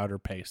executive powder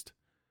paste.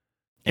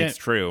 It's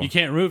true. You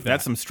can't remove that.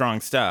 That's some strong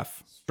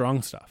stuff.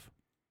 Strong stuff.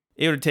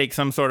 It would take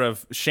some sort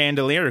of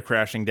chandelier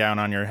crashing down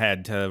on your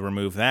head to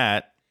remove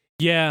that.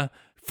 Yeah.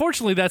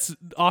 Fortunately, that's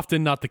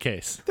often not the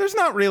case. There's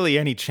not really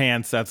any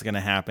chance that's going to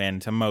happen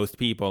to most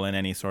people in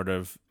any sort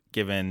of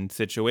given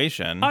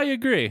situation. I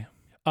agree.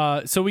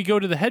 So we go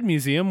to the Head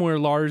Museum where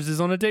Lars is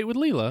on a date with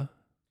Leela.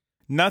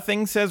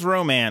 Nothing says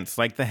romance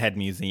like the Head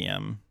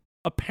Museum.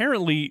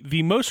 Apparently,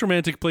 the most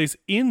romantic place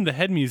in the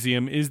Head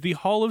Museum is the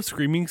Hall of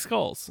Screaming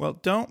Skulls. Well,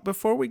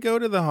 before we go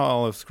to the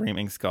Hall of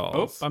Screaming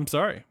Skulls. Oh, I'm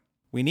sorry.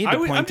 We need to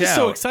point out. I'm just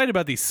so excited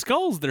about these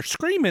skulls. They're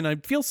screaming. I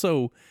feel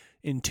so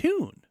in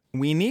tune.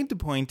 We need to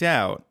point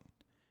out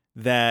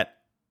that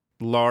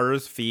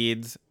Lars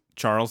feeds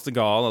Charles de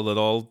Gaulle a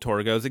little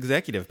Torgo's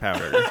executive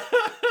powder.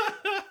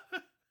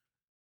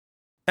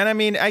 And I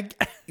mean,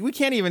 we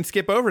can't even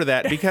skip over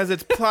that because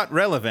it's plot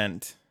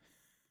relevant.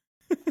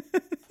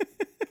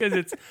 Because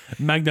it's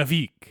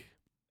magnifique.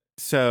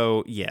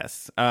 So,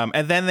 yes.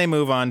 And then they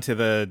move on to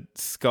the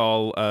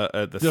skull,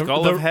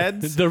 skull of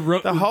heads. The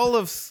Hall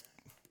of...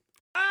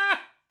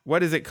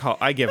 What is it called?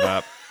 I give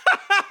up.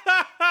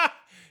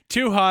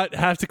 Too hot,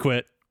 have to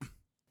quit.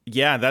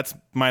 Yeah, that's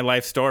my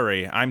life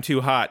story. I'm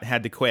too hot,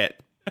 had to quit.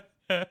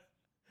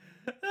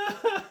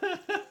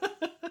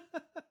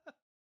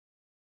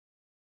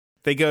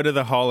 They go to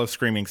the Hall of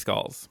Screaming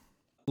Skulls.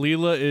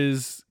 Leela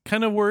is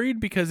kind of worried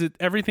because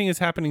everything is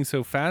happening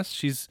so fast.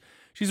 She's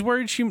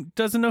worried she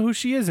doesn't know who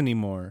she is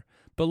anymore.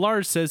 But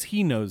Lars says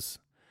he knows.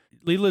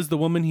 Leela is the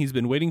woman he's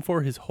been waiting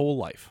for his whole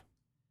life.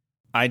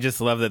 I just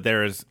love that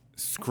there is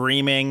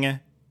screaming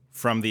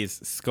from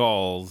these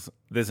skulls,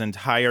 this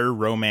entire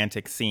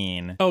romantic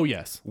scene. Oh,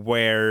 yes.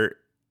 Where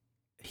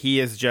he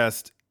is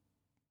just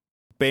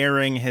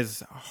bearing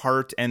his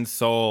heart and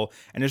soul,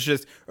 and it's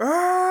just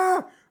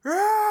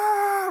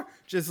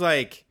Just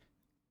like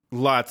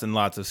lots and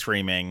lots of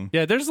screaming.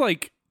 Yeah, there's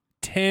like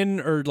 10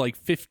 or like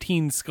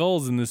 15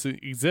 skulls in this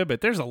exhibit.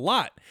 There's a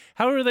lot.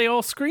 How do they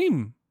all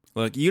scream?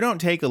 Look, you don't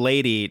take a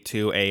lady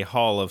to a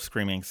hall of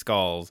screaming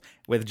skulls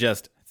with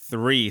just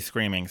 3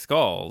 screaming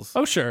skulls.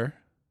 Oh, sure.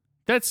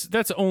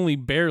 That's only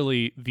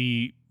barely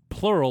the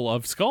plural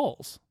of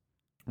skulls.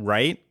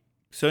 Right?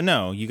 So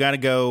no, you got to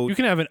go. You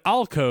can have an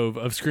alcove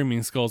of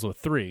screaming skulls with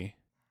 3.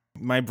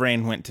 My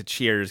brain went to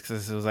Cheers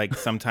because it was like,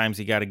 sometimes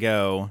you got to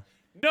go.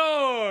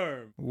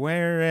 Norm!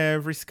 Where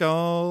every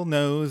skull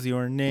knows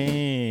your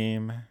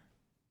name.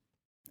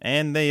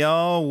 And they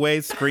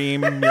always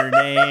scream your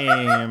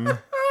name.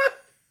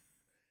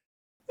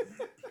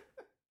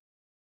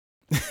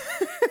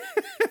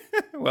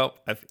 Well,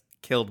 I've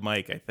killed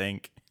Mike, I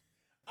think.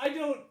 I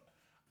don't.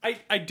 I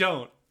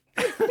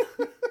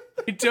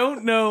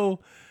don't know.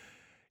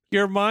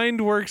 Your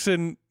mind works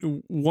in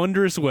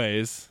wondrous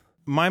ways.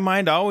 My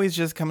mind always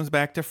just comes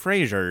back to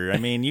Frasier. I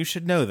mean, you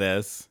should know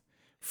this.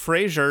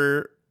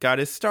 Frasier got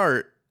his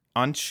start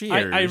on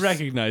Cheers. I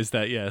recognize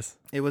that, yes.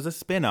 It was a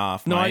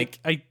spin-off, No, Mike.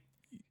 because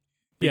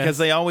Because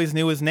they always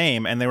knew his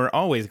name, and they were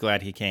always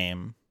glad he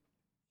came.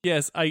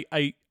 Yes,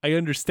 I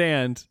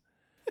understand.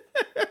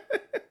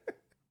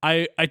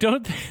 I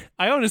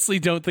honestly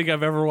don't think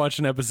I've ever watched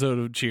an episode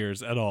of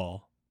Cheers at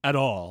all. At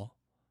all.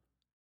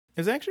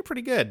 It was actually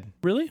pretty good.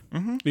 Really?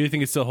 Mm-hmm. Do you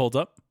think it still holds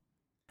up?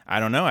 I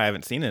don't know. I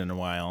haven't seen it in a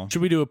while.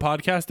 Should we do a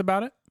podcast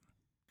about it?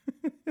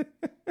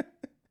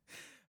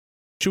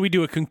 Should we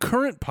do a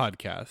concurrent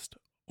podcast?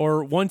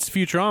 Or once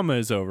Futurama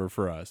is over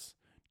for us,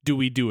 do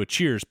we do a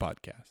Cheers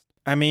podcast?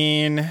 I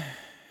mean,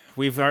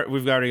 we've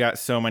already got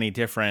so many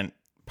different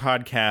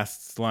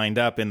podcasts lined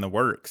up in the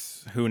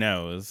works. Who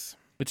knows?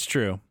 It's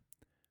true.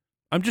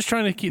 I'm just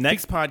trying to keep...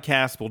 Next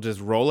podcast, we'll just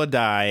roll a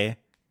die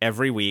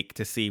every week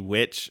to see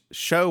which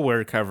show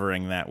we're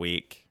covering that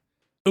week.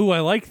 Ooh, I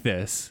like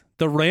this.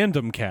 The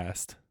random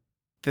cast.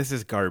 This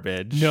is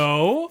garbage.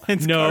 No,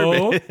 It's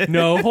no, garbage.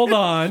 no, hold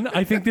on.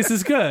 I think this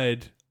is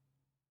good.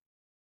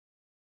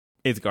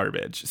 It's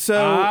garbage.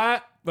 So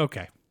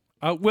Okay.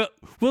 We'll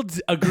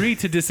agree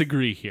to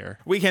disagree here.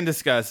 we can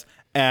discuss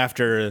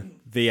after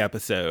the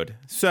episode.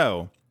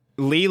 So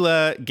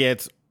Leela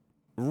gets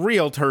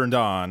real turned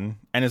on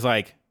and is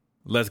like,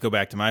 let's go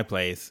back to my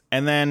place.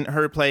 And then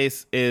her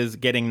place is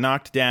getting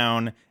knocked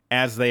down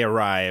as they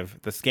arrive.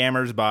 The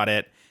scammers bought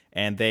it,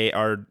 and they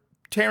are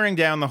tearing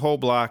down the whole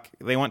block.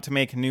 They want to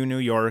make New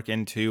York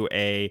into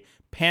a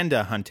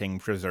panda hunting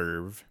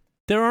preserve.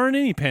 There aren't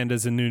any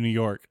pandas in New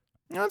York.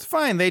 No, it's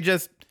fine. They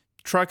just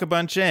truck a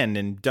bunch in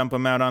and dump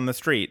them out on the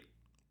street.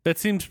 That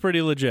seems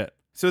pretty legit.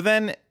 So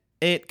then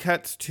it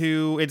cuts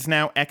to, it's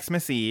now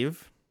Xmas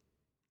Eve.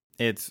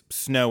 It's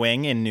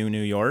snowing in New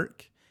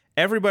York.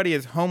 Everybody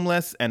is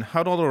homeless and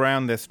huddled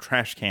around this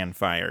trash can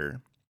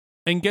fire.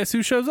 And guess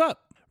who shows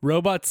up?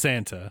 Robot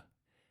Santa.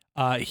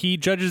 He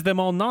judges them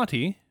all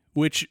naughty,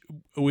 which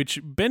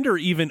Bender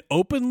even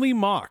openly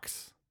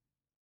mocks.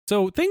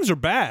 So things are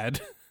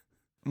bad.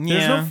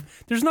 Yeah.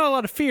 There's not a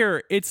lot of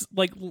fear. It's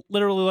like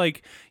literally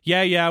like,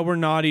 yeah, we're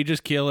naughty.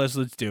 Just kill us.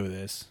 Let's do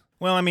this.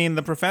 Well, I mean,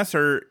 the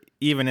professor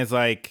even is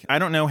like, I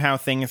don't know how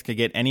things could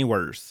get any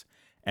worse.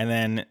 And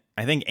then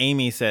I think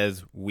Amy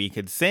says, we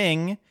could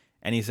sing.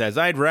 And he says,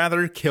 I'd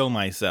rather kill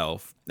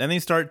myself. Then he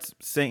starts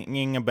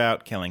singing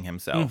about killing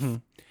himself. Mm-hmm.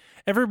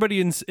 Everybody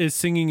is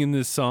singing in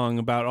this song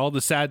about all the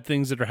sad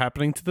things that are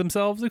happening to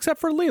themselves, except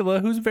for Leela,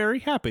 who's very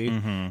happy.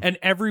 Mm-hmm. And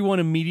everyone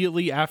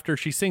immediately after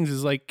she sings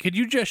is like, could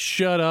you just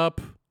shut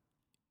up?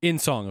 In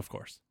song, of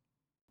course.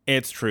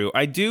 It's true.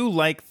 I do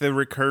like the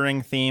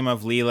recurring theme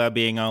of Leela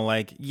being all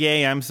like,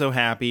 yay, I'm so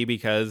happy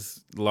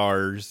because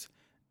Lars.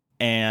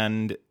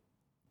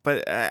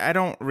 But I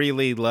don't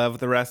really love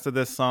the rest of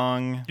this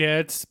song.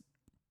 Yeah,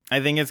 I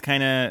think it's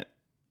kind of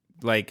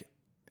like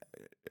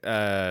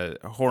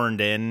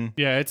horned in.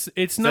 Yeah, it's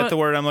Is not that the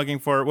word I'm looking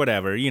for?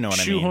 Whatever, you know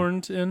what I mean.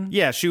 shoehorned in.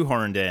 Yeah,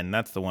 shoehorned in.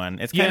 That's the one.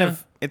 It's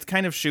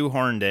kind of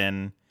shoehorned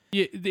in.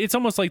 Yeah, it's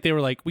almost like they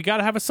were like, we got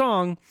to have a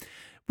song.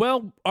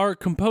 Well, our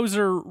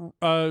composer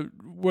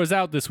was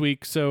out this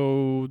week,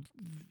 so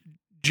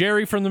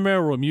Jerry from the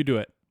mailroom, you do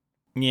it.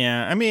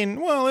 Yeah, I mean,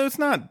 well, it's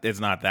not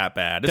that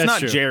bad. It's That's not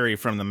true. Jerry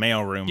from the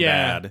mailroom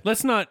Yeah, bad.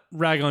 let's not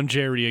rag on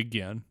Jerry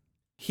again.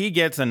 He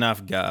gets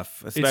enough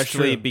guff,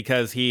 especially true.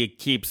 because he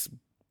keeps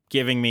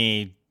giving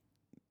me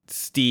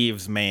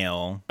Steve's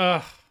mail.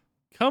 Ugh,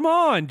 come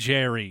on,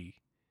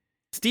 Jerry.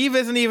 Steve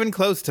isn't even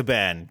close to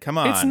Ben. Come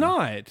on. It's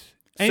not.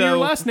 And So- your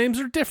last names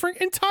are different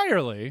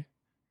entirely.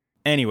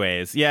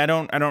 Anyways, yeah, I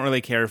don't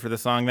really care for the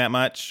song that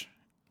much.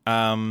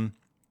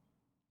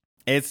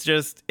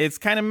 It's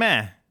kind of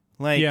meh.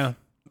 Like, Yeah.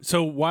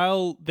 So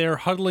while they're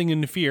huddling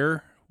in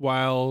fear,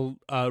 while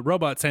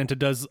Robot Santa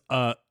does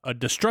a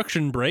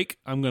destruction break,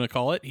 I'm going to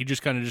call it. He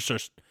just kind of just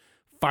starts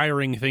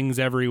firing things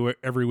every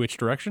which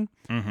direction.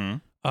 Mm-hmm.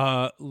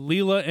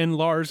 Leela and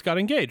Lars got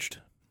engaged.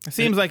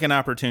 Seems like an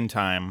opportune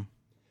time.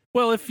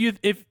 Well, if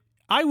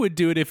I would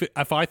do it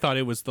if I thought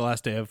it was the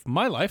last day of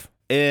my life.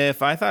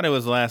 If I thought it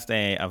was the last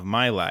day of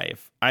my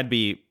life, I'd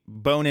be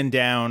boning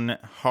down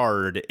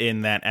hard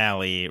in that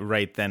alley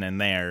right then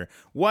and there.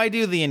 Why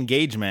do the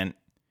engagement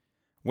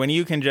when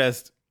you can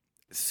just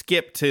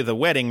skip to the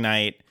wedding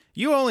night?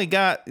 You only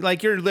got,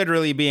 like, you're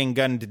literally being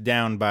gunned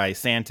down by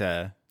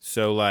Santa.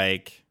 So,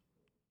 like,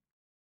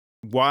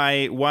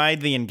 why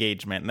the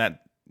engagement?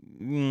 That,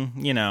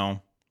 you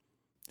know,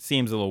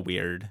 seems a little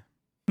weird.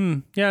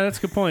 Yeah, that's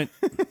a good point.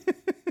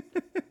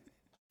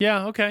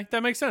 Yeah, okay,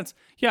 that makes sense.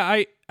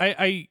 Yeah,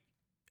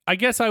 I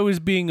guess I was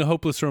being a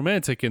hopeless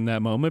romantic in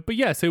that moment, but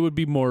yes, it would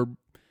be more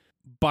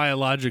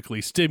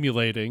biologically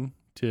stimulating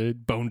to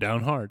bone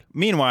down hard.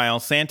 Meanwhile,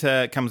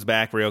 Santa comes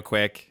back real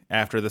quick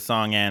after the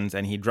song ends,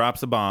 and he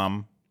drops a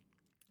bomb,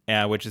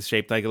 which is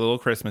shaped like a little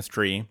Christmas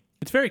tree.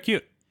 It's very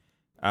cute,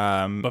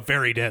 but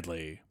very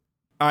deadly.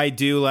 I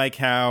do like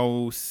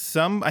how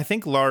I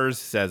think Lars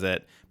says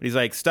it, but he's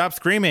like, "Stop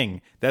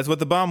screaming. That's what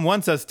the bomb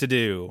wants us to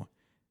do."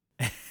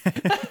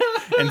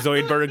 And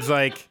Zoidberg's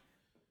like,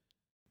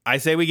 "I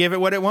say we give it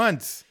what it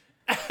wants."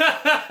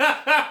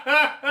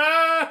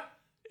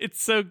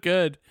 It's so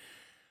good.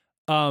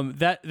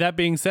 That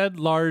being said,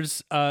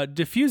 Lars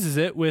diffuses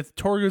it with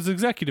Torgo's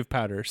executive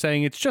powder,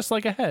 saying it's just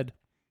like a head.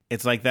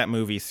 It's like that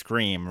movie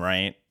Scream,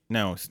 right?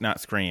 No, it's not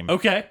Scream.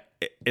 Okay.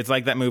 It's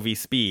like that movie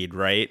Speed,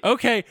 right?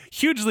 Okay,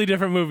 hugely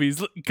different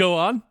movies. Go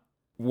on.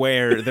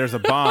 Where there's a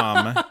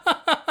bomb.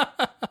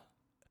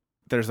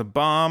 There's a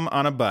bomb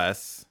on a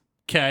bus.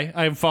 Okay,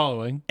 I'm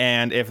following.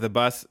 And if the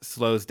bus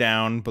slows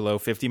down below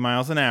 50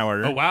 miles an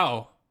hour, oh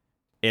wow,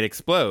 it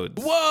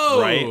explodes. Whoa!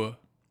 Right?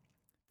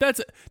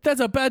 That's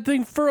a bad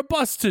thing for a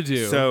bus to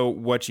do. So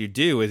what you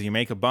do is you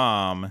make a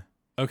bomb.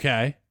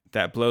 Okay.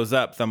 That blows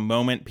up the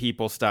moment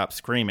people stop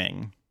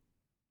screaming.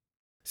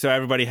 So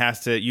everybody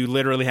you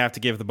literally have to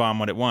give the bomb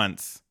what it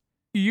wants.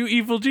 You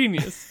evil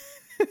genius.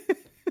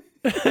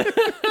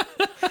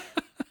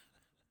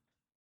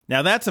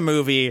 Now that's a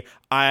movie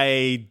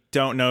I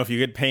don't know if you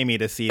could pay me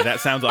to see. That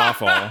sounds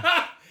awful.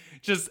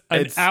 Just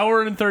an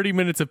hour and 30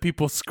 minutes of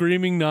people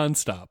screaming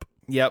nonstop.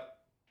 Yep.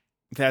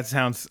 That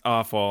sounds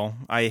awful.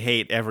 I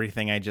hate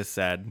everything I just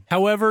said.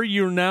 However,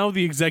 you're now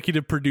the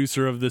executive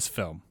producer of this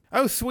film.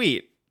 Oh,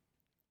 sweet.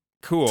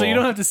 Cool. So you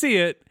don't have to see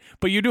it,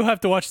 but you do have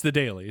to watch the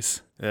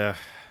dailies.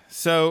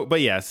 But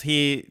yes,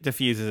 he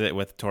diffuses it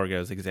with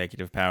Torgo's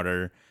executive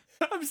powder.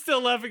 I'm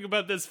still laughing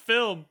about this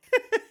film.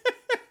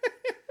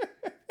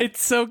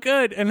 It's so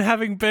good. And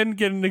having Ben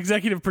get an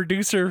executive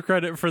producer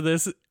credit for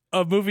this,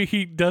 a movie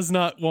he does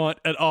not want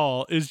at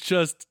all, is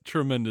just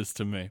tremendous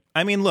to me.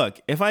 I mean,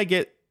 look, if I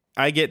get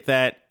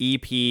that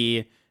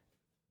EP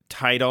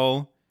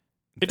title,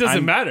 it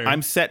doesn't matter.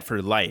 I'm set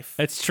for life.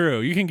 It's true.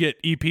 You can get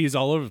EPs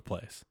all over the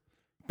place.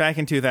 Back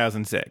in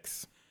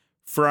 2006,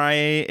 Fry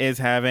is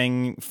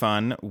having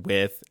fun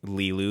with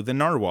Lilu the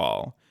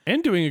Narwhal.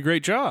 And doing a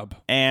great job.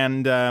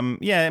 And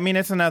yeah, I mean,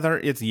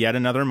 it's yet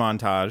another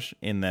montage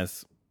in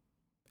this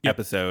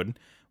episode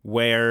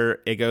where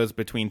it goes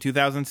between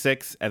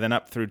 2006 and then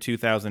up through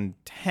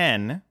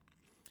 2010,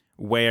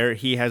 where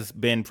he has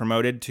been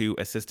promoted to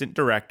assistant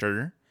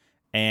director.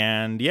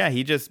 And yeah,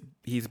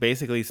 he's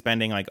basically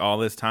spending like all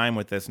this time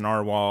with this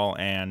narwhal,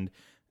 and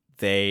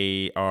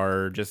they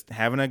are just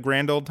having a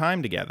grand old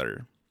time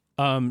together.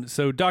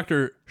 So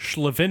Dr.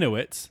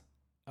 Schlavinowitz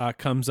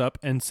comes up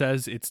and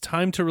says it's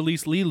time to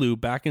release Lilu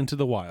back into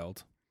the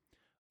wild.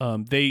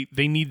 They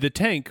need the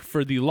tank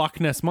for the Loch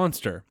Ness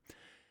Monster.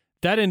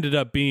 That ended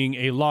up being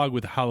a log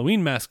with a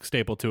Halloween mask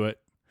stapled to it,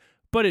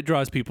 but it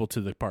draws people to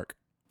the park.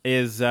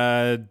 Is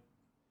a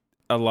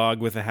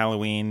log with a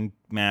Halloween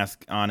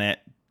mask on it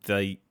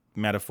the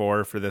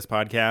metaphor for this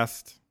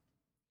podcast?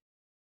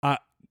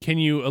 Can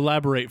you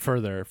elaborate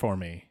further for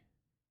me?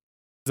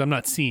 Because I'm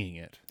not seeing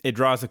it. It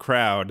draws a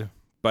crowd,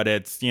 but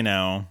it's,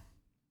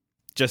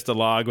 just a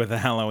log with a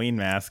Halloween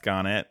mask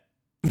on it.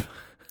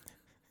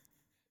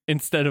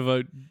 Instead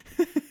of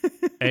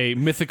a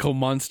mythical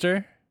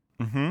monster?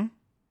 Mm-hmm.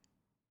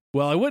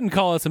 Well, I wouldn't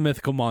call us a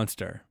mythical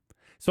monster.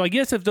 So I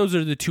guess if those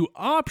are the two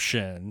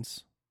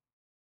options,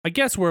 I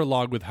guess we're a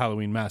log with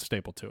Halloween mask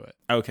stapled to it.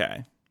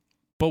 Okay.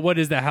 But what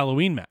is that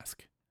Halloween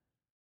mask?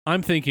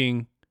 I'm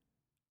thinking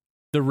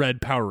the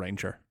red Power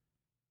Ranger.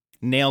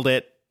 Nailed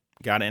it.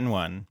 Got it in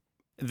one.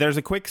 There's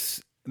a quick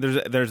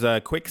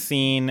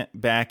scene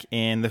back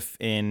in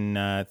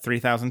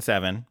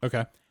 3007.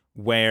 Okay.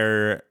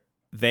 Where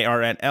they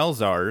are at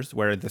Elzar's,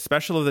 where the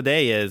special of the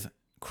day is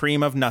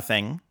cream of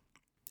nothing.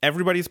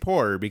 Everybody's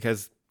poor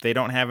because they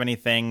don't have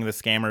anything. The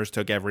scammers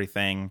took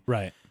everything.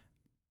 Right.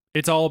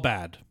 It's all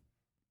bad.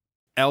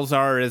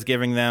 Elzar is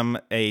giving them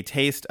a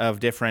taste of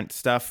different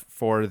stuff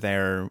for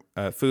their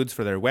foods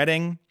for their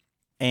wedding.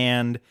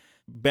 And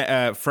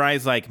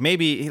Fry's like,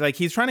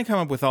 he's trying to come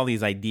up with all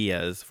these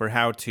ideas for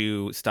how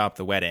to stop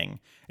the wedding. And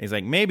he's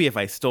like, maybe if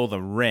I stole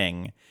the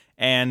ring.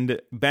 And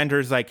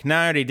Bender's like, no,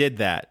 I already did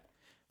that.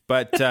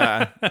 But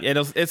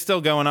it's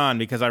still going on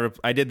because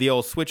I did the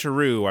old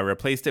switcheroo. I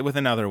replaced it with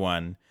another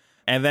one.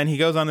 And then he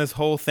goes on this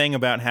whole thing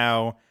about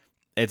how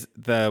it's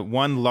the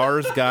one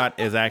Lars got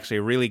is actually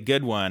a really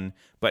good one,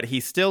 but he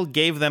still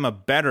gave them a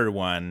better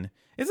one.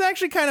 It's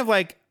actually kind of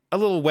like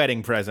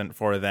wedding present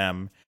for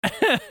them.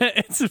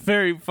 It's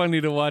very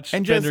funny to watch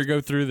And Bender just-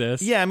 go through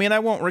this. Yeah, I mean, I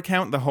won't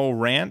recount the whole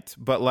rant,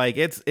 but like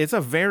it's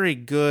a very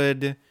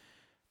good.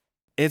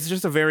 It's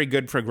just a very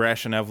good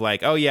progression of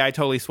like, oh yeah, I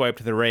totally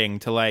swiped the ring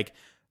to like,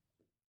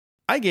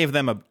 I gave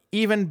them a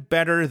even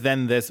better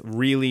than this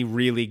really,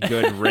 really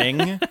good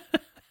ring.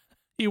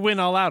 He went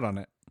all out on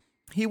it.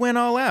 He went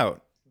all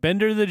out.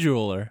 Bender the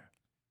Jeweler.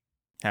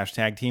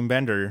 Hashtag Team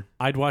Bender.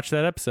 I'd watch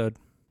that episode.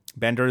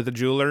 Bender the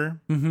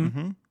Jeweler.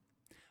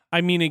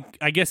 I mean,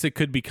 I guess it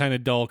could be kind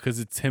of dull because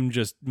it's him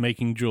just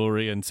making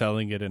jewelry and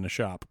selling it in a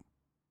shop.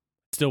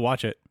 Still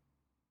watch it.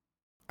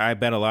 I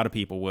bet a lot of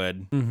people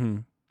would.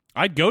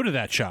 I'd go to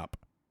that shop.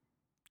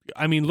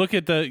 I mean, look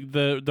at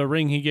the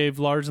ring he gave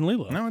Lars and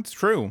Lilo. No, it's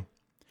true.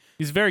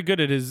 He's very good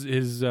at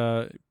his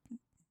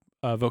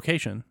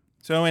vocation.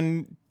 So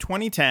in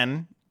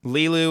 2010,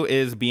 Lilu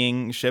is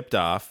being shipped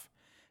off,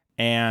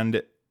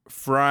 and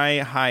Fry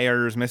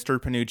hires Mr.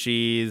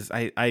 Panucci's.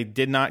 I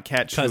did not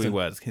catch who he Cousin.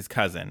 was. His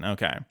cousin.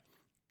 Okay.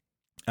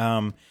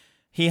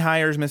 He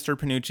hires Mr.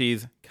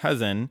 Panucci's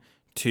cousin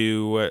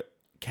to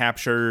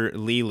capture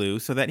Lilu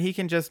so that he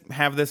can just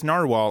have this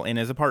narwhal in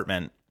his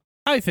apartment.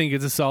 I think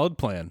it's a solid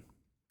plan.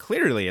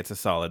 Clearly, it's a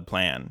solid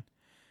plan.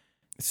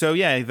 So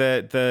yeah,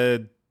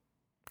 the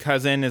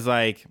cousin is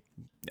like,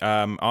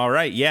 all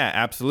right, yeah,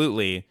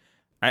 absolutely.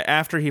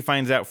 After he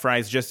finds out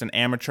Fry's just an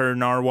amateur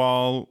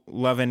narwhal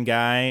loving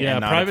guy Yeah,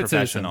 and not private a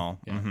professional.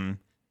 citizen. Yeah.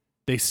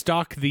 They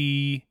stock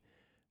the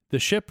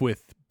ship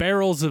with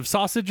barrels of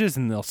sausages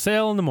and they'll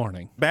sail in the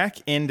morning. Back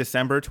in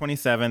December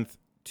 27th,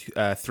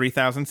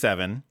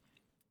 3007,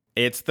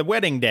 it's the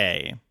wedding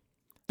day.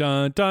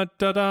 Dun dun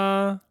dun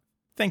dun.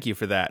 Thank you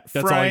for that.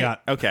 That's all I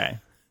got. Okay.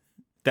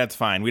 That's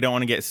fine. We don't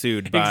want to get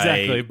sued by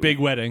Exactly. Big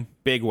wedding.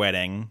 Big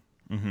wedding.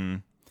 It's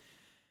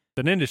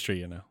an industry,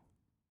 you know.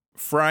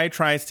 Fry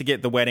tries to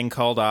get the wedding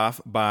called off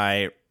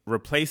by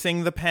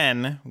replacing the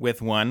pen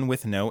with one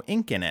with no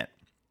ink in it.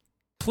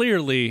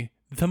 Clearly,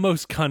 the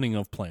most cunning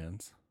of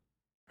plans.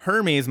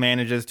 Hermes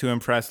manages to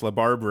impress La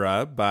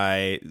Barbara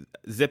by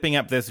zipping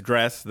up this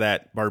dress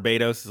that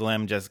Barbados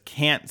Slim just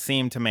can't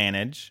seem to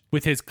manage.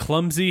 With his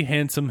clumsy,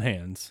 handsome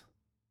hands.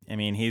 I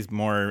mean, he's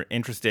more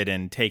interested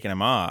in taking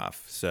them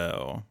off,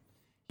 so...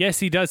 Yes,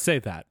 he does say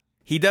that.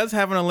 He does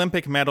have an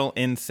Olympic medal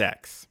in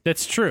sex.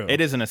 That's true. It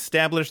is an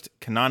established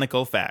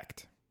canonical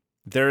fact.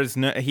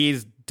 He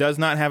does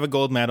not have a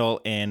gold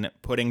medal in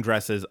putting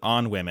dresses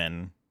on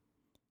women.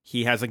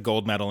 He has a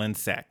gold medal in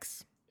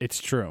sex. It's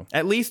true.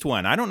 At least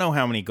one. I don't know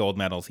how many gold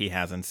medals he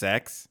has in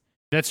sex.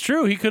 That's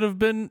true. He could have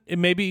been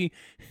maybe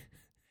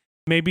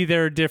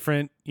there are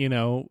different,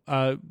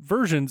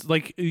 versions.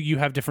 Like you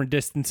have different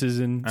distances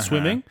in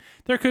swimming.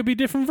 There could be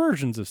different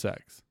versions of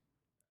sex.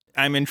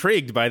 I'm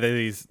intrigued by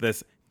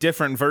this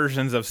different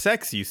versions of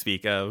sex you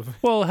speak of.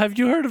 Well, have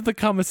you heard of the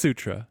Kama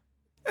Sutra?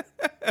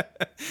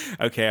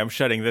 Okay, I'm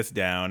shutting this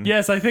down.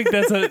 Yes, I think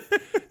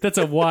that's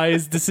a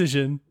wise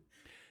decision.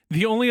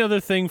 The only other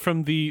thing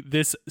from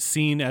this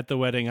scene at the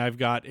wedding I've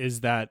got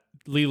is that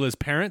Leela's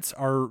parents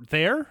are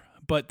there,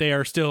 but they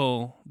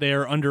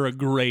are under a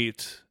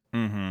grate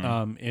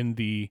in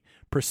the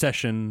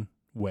procession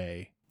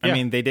way. I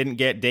mean, they didn't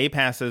get day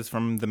passes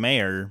from the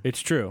mayor.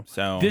 It's true.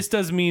 So this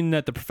does mean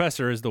that the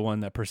professor is the one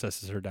that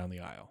processes her down the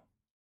aisle.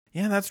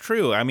 Yeah, that's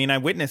true. I mean, I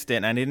witnessed it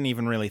and I didn't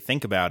even really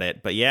think about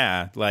it. But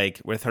yeah,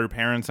 like with her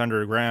parents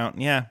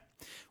underground. Yeah.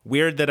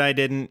 Weird that I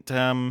didn't.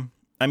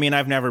 I mean,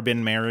 I've never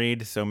been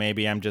married, so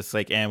maybe I'm just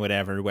like,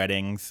 whatever,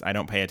 weddings. I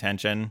don't pay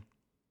attention.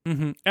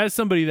 Mm-hmm. As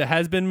somebody that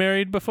has been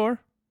married before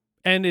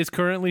and is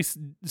currently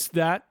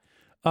that,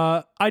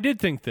 I did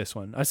think this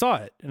one. I saw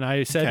it and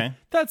I said, Okay.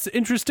 That's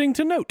interesting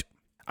to note.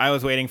 I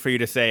was waiting for you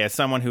to say, as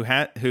someone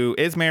who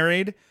is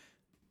married,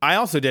 I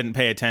also didn't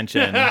pay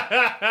attention.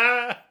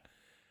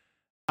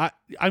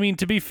 I mean,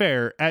 to be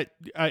fair,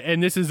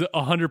 and this is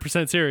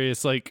 100%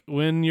 serious, like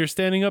when you're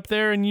standing up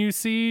there and you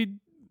see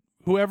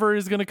whoever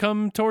is going to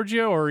come towards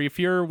you, or if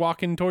you're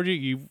walking towards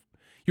you,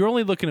 you're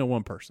only looking at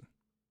one person.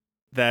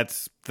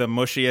 That's the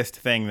mushiest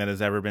thing that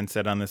has ever been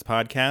said on this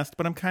podcast,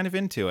 but I'm kind of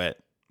into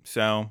it.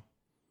 So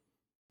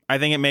I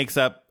think it makes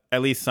up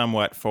at least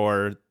somewhat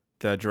for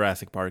the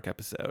Jurassic Park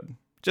episode.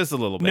 Just a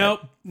little bit.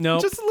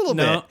 Nope. Just a little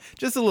bit.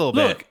 Just a little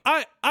bit. Look,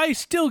 I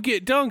still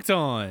get dunked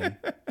on.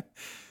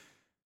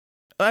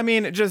 I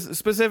mean, just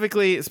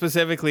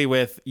specifically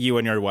with you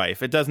and your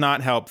wife. It does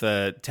not help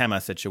the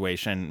Tema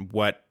situation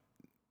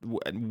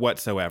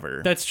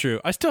whatsoever. That's true.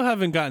 I still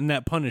haven't gotten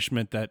that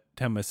punishment that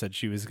Tema said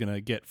she was going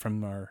to get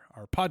from our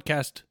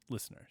podcast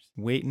listeners.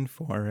 Waiting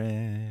for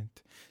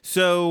it.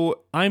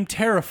 So I'm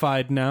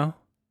terrified now.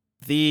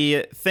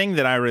 The thing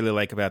that I really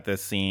like about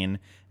this scene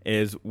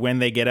is when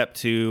they get up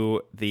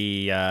to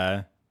the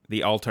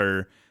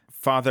altar,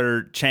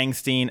 Father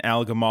Changstein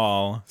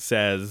Al-Gamal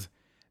says,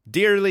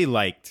 "Dearly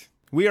liked,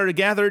 we are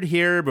gathered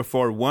here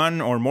before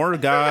one or more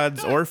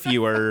gods or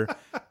fewer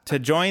to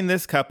join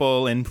this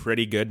couple in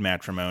pretty good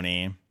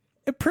matrimony."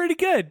 Pretty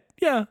good.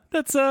 Yeah,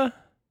 that's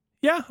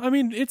yeah, I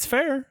mean, it's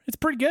fair. It's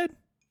pretty good.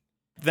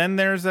 Then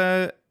there's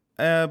a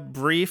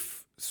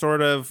brief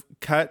sort of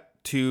cut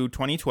to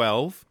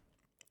 2012.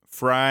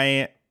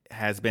 Fry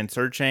has been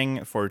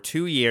searching for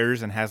 2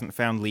 years and hasn't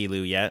found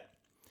Leeloo yet.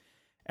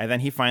 And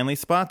then he finally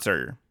spots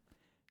her.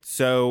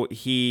 So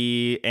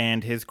he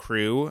and his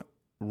crew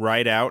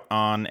ride out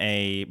on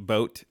a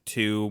boat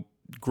to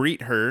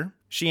greet her.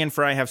 She and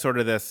Fry have sort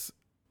of this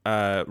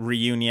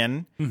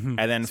reunion. Mm-hmm.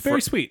 And then It's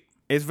very sweet.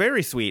 It's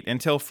very sweet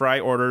until Fry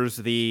orders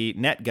the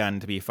net gun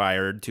to be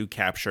fired to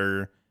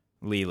capture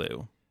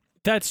Leeloo.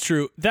 That's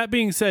true. That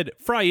being said,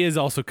 Fry is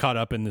also caught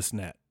up in this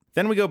net.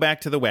 Then we go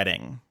back to the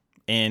wedding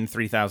in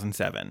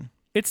 3007.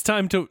 It's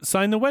time to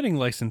sign the wedding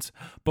license.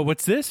 But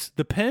what's this?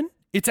 The pen?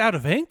 It's out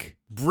of ink?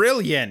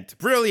 Brilliant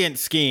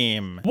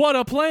scheme. What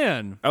a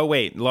plan. Oh,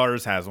 wait,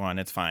 Lars has one.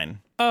 It's fine.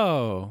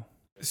 Oh.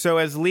 So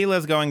as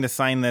Leela's going to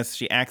sign this,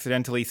 she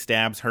accidentally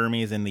stabs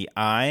Hermes in the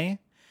eye.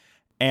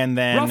 And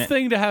then... Rough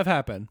thing to have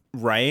happen.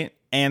 Right?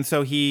 And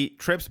so he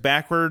trips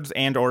backwards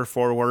and or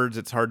forwards.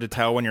 It's hard to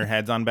tell when your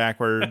head's on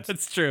backwards.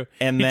 That's true.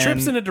 And he then,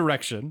 trips in a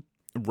direction.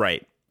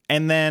 Right.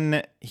 And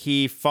then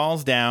he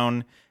falls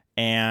down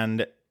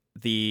and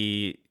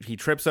he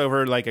trips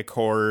over like a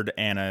cord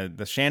and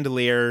the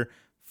chandelier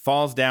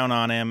falls down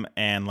on him,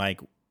 and like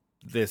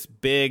this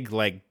big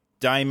like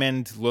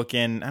diamond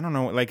looking, I don't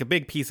know, like a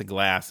big piece of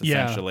glass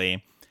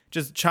essentially,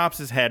 just chops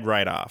his head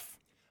right off.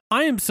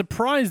 I am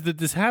surprised that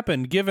this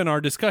happened given our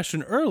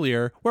discussion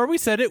earlier where we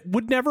said it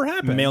would never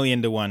happen.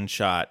 1,000,000-to-1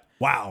 shot.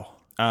 Wow.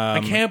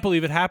 I can't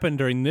believe it happened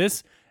during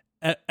this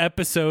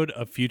episode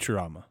of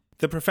Futurama.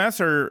 The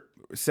professor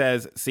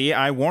says, see,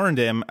 I warned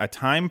him, a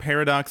time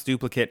paradox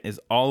duplicate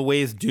is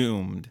always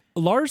doomed.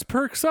 Lars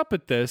perks up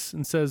at this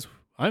and says,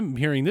 I'm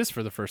hearing this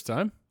for the first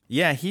time.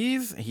 Yeah,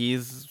 he's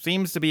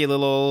seems to be a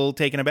little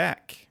taken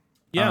aback.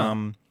 Yeah.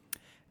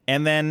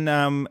 And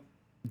then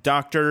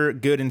Dr.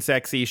 Good and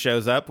Sexy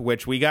shows up,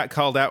 which we got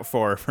called out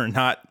for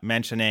not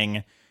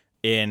mentioning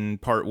in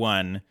part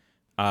 1.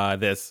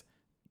 This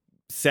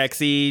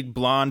sexy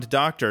blonde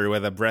doctor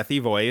with a breathy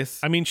voice.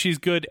 I mean, she's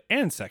good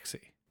and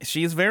sexy.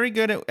 She's very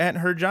good at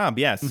her job,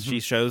 yes. Mm-hmm. She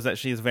shows that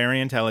she's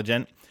very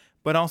intelligent,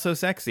 but also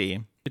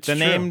sexy. It's the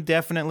true. name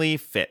definitely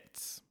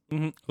fits.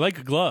 Mm-hmm. Like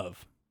a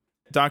glove.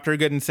 Dr.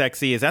 Good and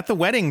Sexy is at the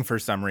wedding for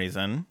some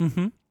reason.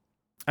 Mm-hmm.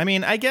 I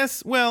mean, I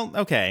guess, well,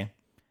 okay.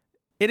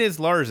 It is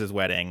Lars's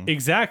wedding.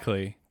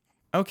 Exactly.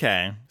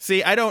 Okay.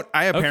 See, I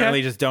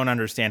apparently just don't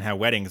understand how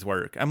weddings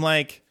work. I'm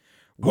like,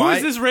 why? Who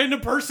is this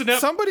random person?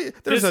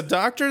 There's a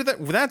doctor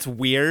that's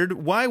weird.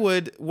 Why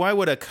would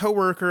a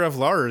coworker of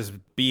Lars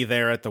be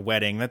there at the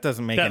wedding? That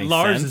doesn't make any sense. That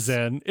Lars is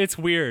in. It's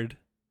weird.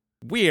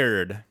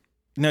 Weird.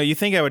 No, you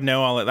think I would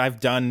know all that?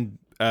 I've done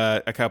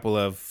a couple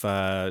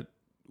of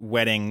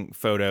wedding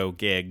photo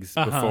gigs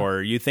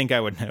before. You think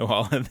I would know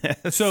all of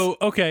this? So,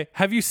 okay,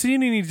 have you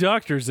seen any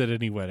doctors at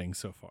any weddings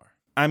so far?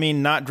 I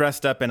mean, not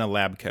dressed up in a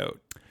lab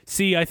coat.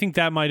 See, I think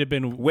that might have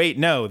been. Wait,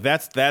 no,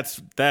 that's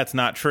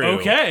not true.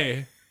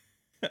 Okay.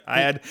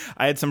 I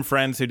had some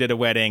friends who did a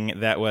wedding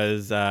that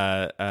was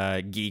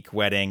a geek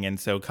wedding, and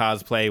so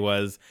cosplay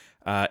was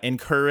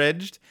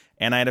encouraged.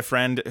 And I had a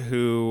friend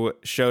who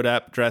showed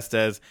up dressed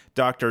as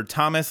Dr.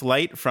 Thomas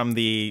Light from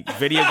the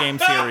video game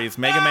series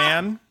Mega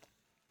Man.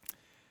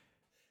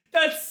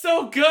 That's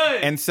so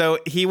good. And so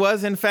he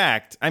was, in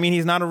fact, I mean,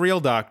 he's not a real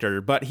doctor,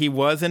 but he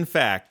was, in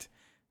fact,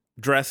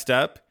 dressed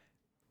up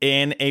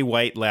in a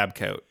white lab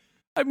coat.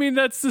 I mean,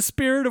 that's the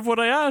spirit of what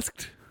I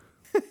asked.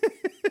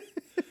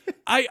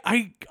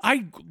 I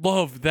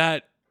love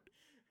that.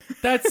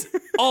 That's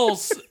all.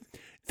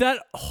 That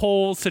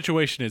whole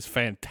situation is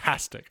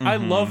fantastic. Mm-hmm. I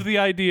love the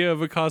idea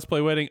of a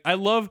cosplay wedding. I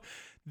love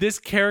this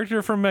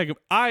character from Mega.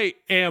 I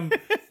am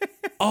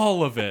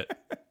all of it.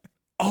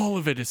 All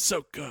of it is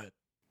so good.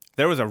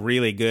 There was a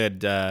really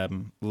good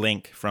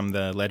Link from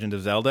the Legend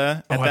of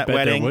Zelda at that I bet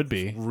wedding. There would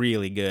be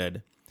really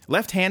good.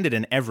 Left-handed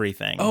and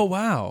everything. Oh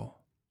wow,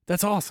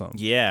 that's awesome.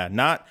 Yeah,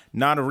 not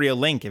a real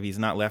Link if he's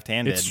not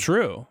left-handed. It's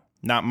true.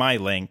 Not my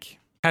Link.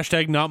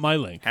 Hashtag not my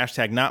Link.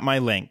 Hashtag not my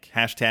Link.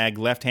 Hashtag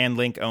left-hand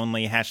Link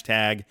only.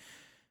 Hashtag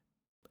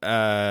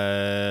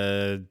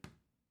Hashtag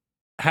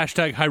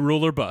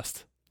Hyrule or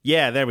bust.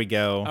 Yeah, there we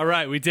go. All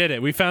right, we did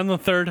it. We found the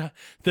third.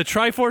 The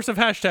Triforce of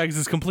hashtags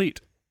is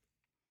complete.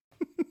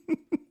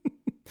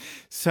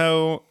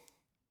 So,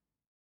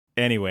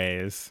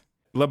 anyways,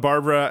 La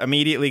Barbara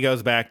immediately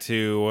goes back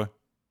to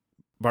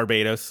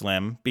Barbados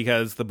Slim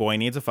because the boy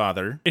needs a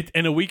father.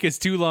 And a week is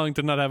too long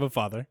to not have a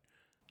father.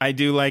 I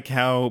do like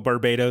how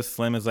Barbados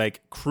Slim is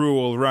like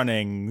cruel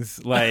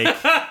runnings. Like,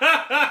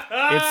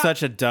 it's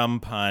such a dumb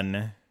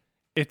pun.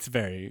 It's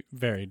very,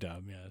 very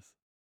dumb, yes.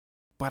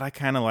 But I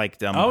kind of like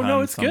dumb puns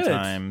no, it's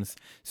sometimes.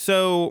 Good.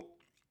 So,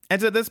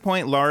 and at this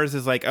point, Lars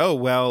is like, oh,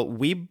 well,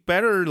 we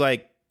better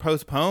like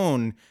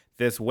postpone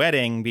this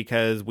wedding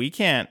because we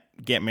can't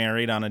get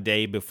married on a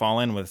day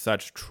befallen with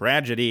such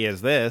tragedy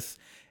as this.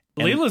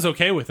 And Leela's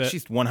okay with it.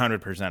 She's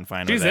 100%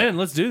 fine with it. She's in.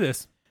 Let's do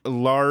this.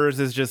 Lars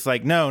is just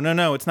like, no,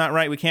 it's not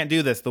right. We can't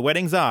do this. The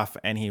wedding's off.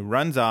 And he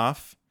runs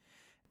off.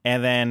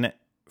 And then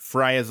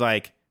Fry is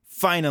like,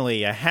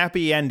 finally, a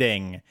happy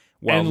ending.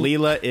 While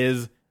Leela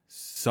is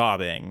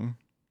sobbing.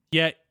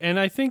 Yeah, and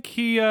I think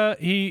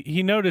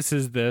he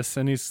notices this,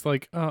 and he's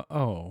like,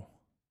 oh.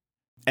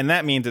 And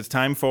that means it's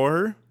time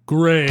for...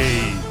 Great.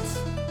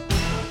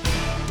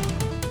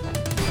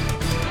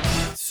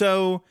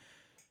 So,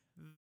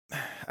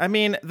 I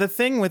mean, the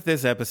thing with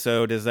this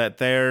episode is that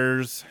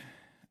there's...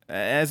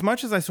 As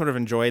much as I sort of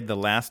enjoyed the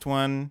last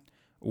one,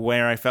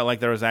 where I felt like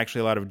there was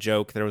actually a lot of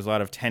joke, there was a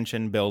lot of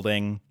tension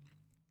building,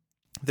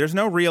 there's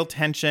no real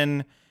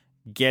tension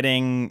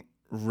getting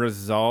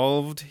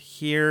resolved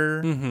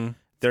here. Mm-hmm.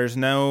 There's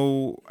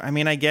no... I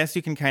mean, I guess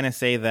you can kind of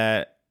say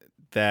that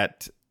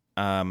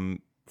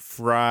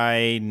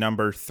Fry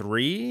number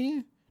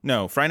 2.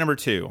 Fry number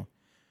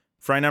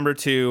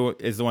 2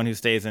 is the one who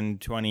stays in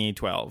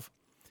 2012.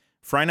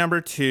 Fry number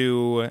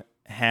 2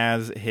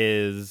 has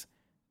his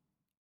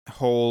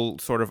whole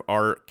sort of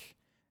arc,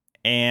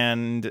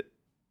 and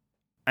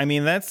I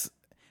mean that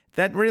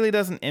really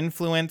doesn't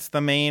influence the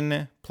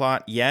main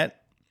plot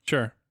yet.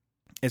 Sure.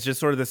 It's just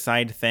sort of the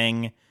side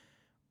thing,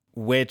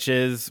 which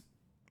is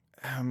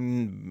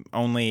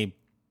only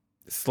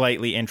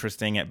slightly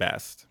interesting at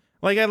best.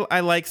 Like, I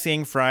like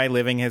seeing Fry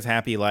living his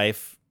happy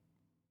life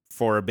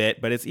for a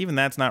bit, but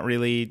that's not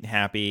really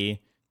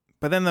happy.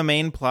 But then the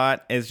main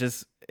plot is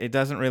just, it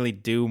doesn't really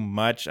do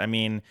much. I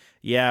mean,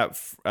 yeah,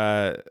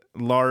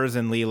 Lars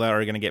and Leela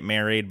are going to get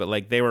married, but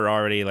like they were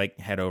already like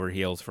head over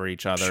heels for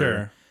each other.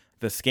 Sure.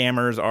 The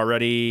scammers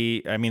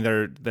already, I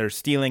mean, they're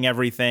stealing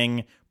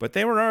everything, but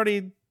they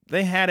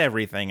had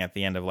everything at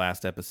the end of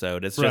last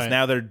episode. It's just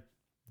now they're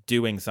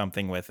doing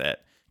something with it.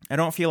 I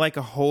don't feel like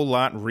a whole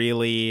lot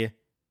really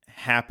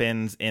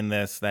happens in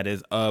this that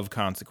is of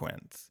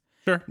consequence.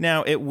 Sure.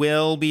 Now, it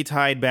will be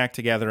tied back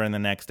together in the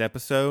next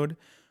episode,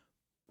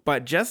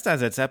 but just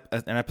as it's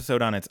an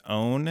episode on its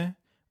own,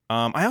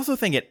 I also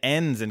think it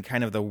ends in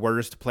kind of the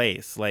worst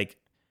place. Like,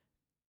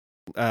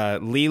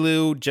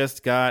 Lilu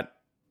just got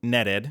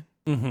netted.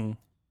 Mm-hmm.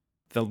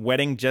 The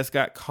wedding just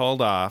got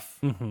called off.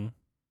 Mm-hmm.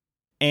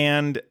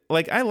 And,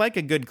 like, I like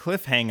a good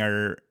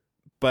cliffhanger,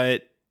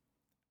 but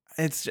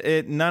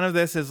none of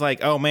this is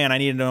like, oh man, I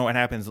need to know what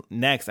happens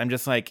next. I'm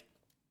just like,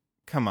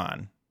 come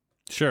on.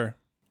 Sure.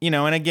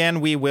 And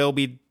again, we will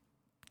be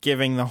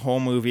giving the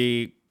whole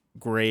movie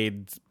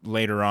grades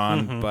later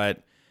on, Mm-hmm.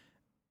 but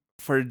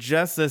for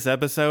just this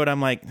episode, I'm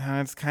like,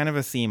 it's kind of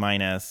a C-.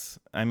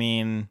 I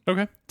mean,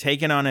 Okay.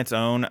 taken on its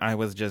own, I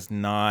was just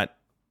not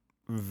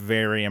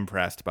very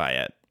impressed by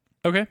it.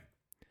 Okay.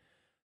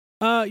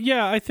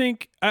 Yeah, I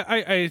think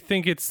I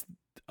think it's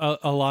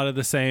a lot of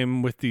the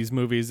same with these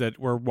movies that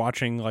we're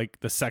watching, like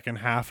the second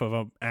half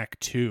of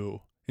Act 2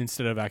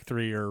 instead of Act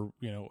 3, or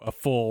a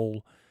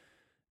full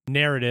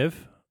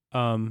narrative.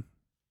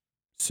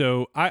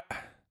 So I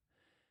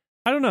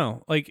don't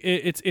know. Like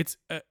it's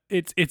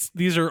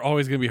these are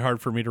always going to be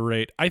hard for me to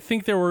rate. I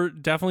think there were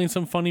definitely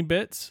some funny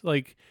bits,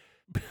 like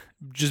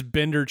just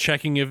Bender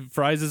checking if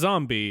Fry's a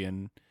zombie,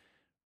 and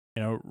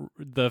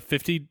the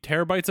 50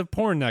 terabytes of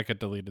porn that got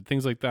deleted,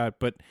 things like that.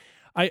 But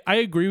I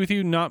agree with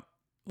you. Not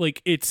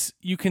like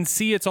you can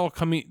see it's all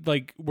coming,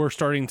 like we're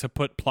starting to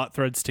put plot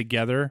threads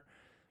together,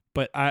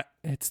 but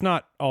it's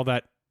not all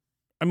that.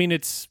 I mean,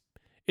 it's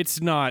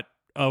not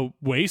a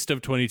waste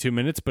of 22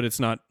 minutes, but it's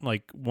not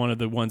like one of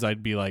the ones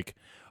I'd be like,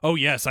 oh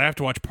yes, I have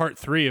to watch part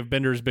 3 of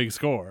Bender's Big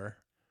Score.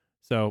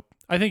 So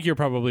I think you're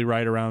probably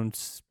right around,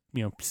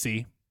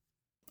 C.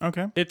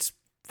 Okay. It's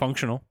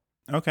functional.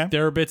 Okay.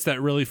 There are bits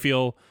that really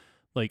feel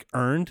like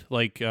earned,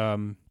 like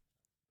when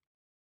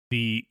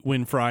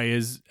Fry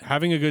is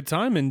having a good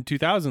time in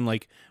 2000,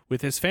 like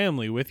with his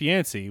family, with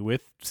Yancey,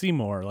 with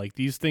Seymour, like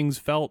these things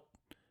felt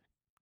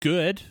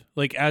good.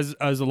 Like as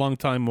a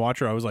longtime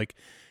watcher, I was like,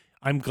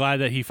 I'm glad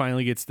that he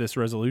finally gets this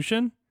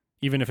resolution,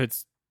 even if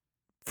it's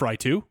Fry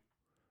 2.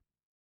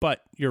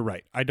 But you're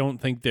right. I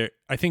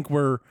think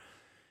we're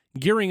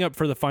gearing up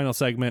for the final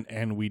segment,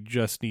 and we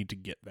just need to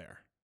get there.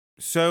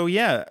 So,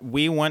 yeah,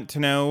 we want to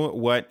know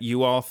what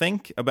you all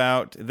think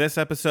about this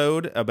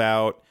episode,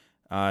 about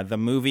the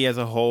movie as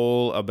a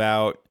whole,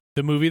 about...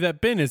 The movie that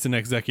Ben is an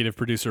executive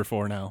producer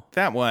for now.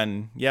 That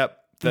one. Yep.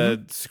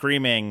 The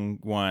Screaming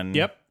one.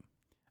 Yep.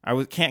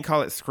 Can't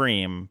call it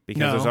Scream,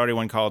 because there's already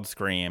one called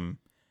Scream.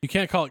 You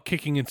can't call it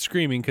Kicking and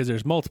Screaming because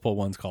there's multiple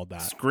ones called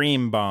that.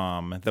 Scream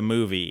Bomb, the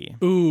movie.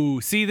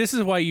 Ooh, see, this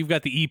is why you've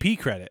got the EP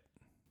credit.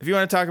 If you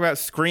want to talk about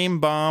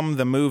Scream Bomb,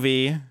 the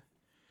movie,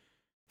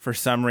 for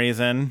some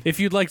reason, if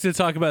you'd like to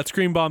talk about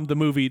Scream Bomb, the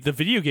movie, the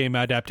video game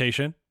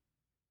adaptation,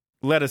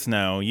 let us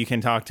know. You can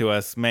talk to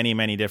us many,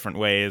 many different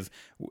ways.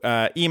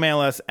 Email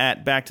us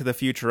at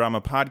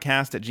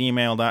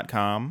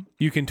backtothefuturama@gmail.com.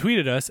 You can tweet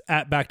at us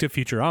at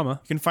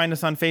backtofuturama. You can find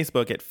us on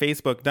Facebook at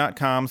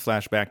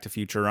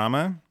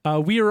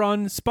facebook.com/backtofuturama. We are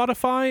on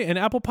Spotify and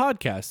Apple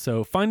Podcasts,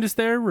 so find us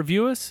there,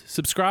 review us,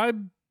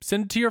 subscribe,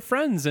 send it to your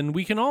friends, and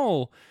we can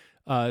all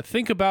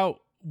think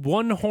about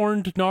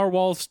one-horned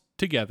narwhals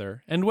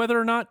together and whether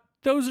or not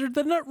those are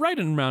the right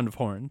amount of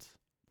horns.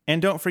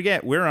 And don't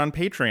forget, we're on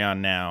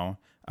Patreon now.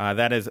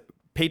 That is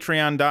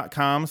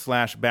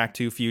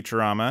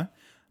patreon.com/backtofuturama.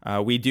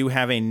 We do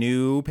have a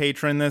new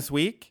patron this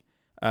week.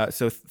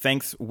 So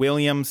thanks,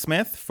 William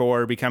Smith,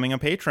 for becoming a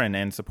patron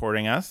and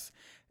supporting us.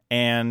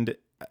 And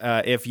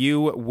if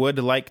you would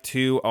like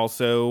to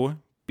also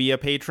be a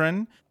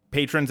patron,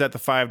 patrons at the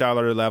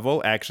 $5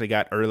 level actually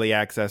got early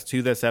access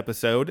to this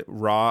episode,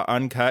 raw,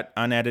 uncut,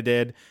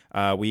 unedited.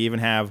 We even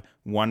have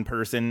one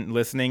person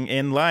listening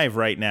in live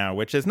right now,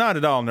 which is not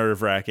at all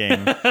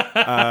nerve-wracking.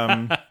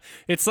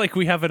 It's like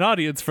we have an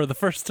audience for the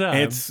first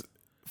time.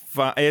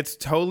 It's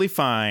totally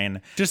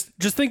fine. Just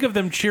think of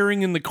them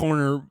cheering in the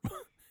corner.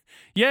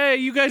 Yay,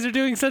 you guys are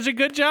doing such a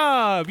good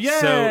job. Yay!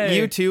 So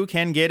you too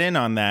can get in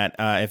on that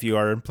if you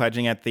are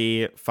pledging at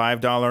the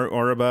 $5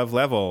 or above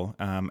level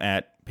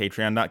at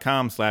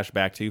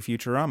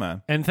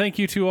patreon.com/backttofuturama. And thank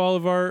you to all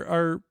of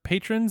our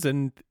patrons.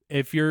 And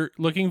if you're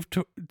looking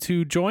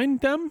to join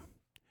them,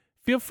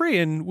 feel free.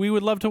 And we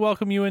would love to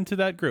welcome you into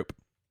that group.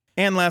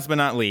 And last but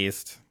not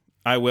least,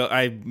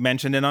 I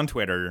mentioned it on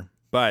Twitter,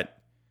 but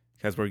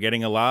because we're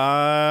getting a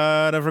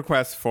lot of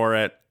requests for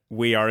it,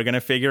 we are going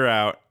to figure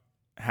out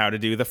how to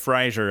do the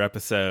Frasier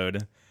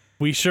episode.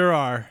 We sure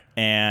are.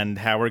 And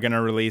how we're going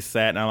to release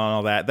that and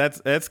all that.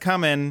 That's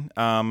coming.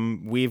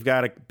 We've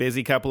got a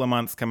busy couple of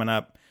months coming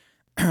up.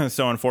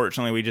 So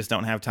unfortunately, we just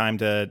don't have time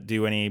to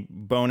do any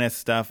bonus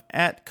stuff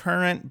at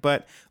current.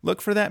 But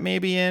look for that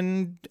maybe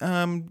in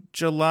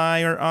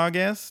July or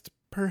August,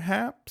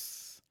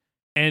 perhaps.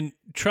 And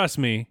trust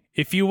me,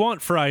 if you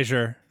want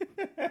Frasier,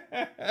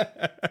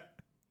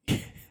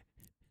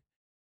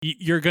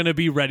 you're going to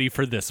be ready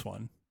for this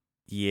one.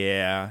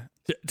 Yeah.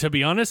 To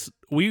be honest,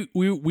 we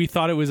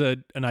thought it was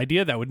an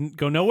idea that wouldn't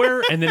go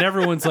nowhere, and then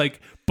everyone's like,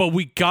 but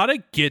we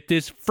gotta get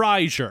this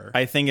Frasier.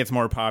 I think it's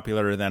more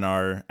popular than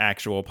our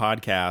actual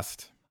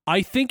podcast.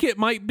 I think it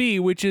might be,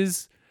 which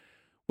is,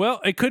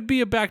 well, it could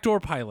be a backdoor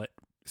pilot.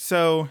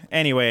 So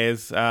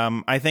anyways,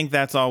 I think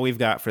that's all we've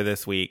got for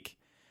this week,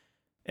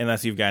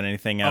 unless you've got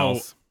anything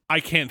else. Oh,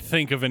 I can't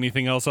think of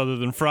anything else other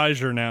than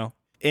Frasier now.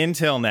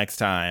 Until next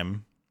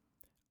time,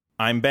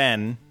 I'm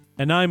Ben.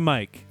 And I'm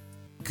Mike.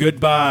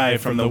 Goodbye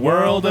from the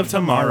world of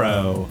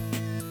tomorrow.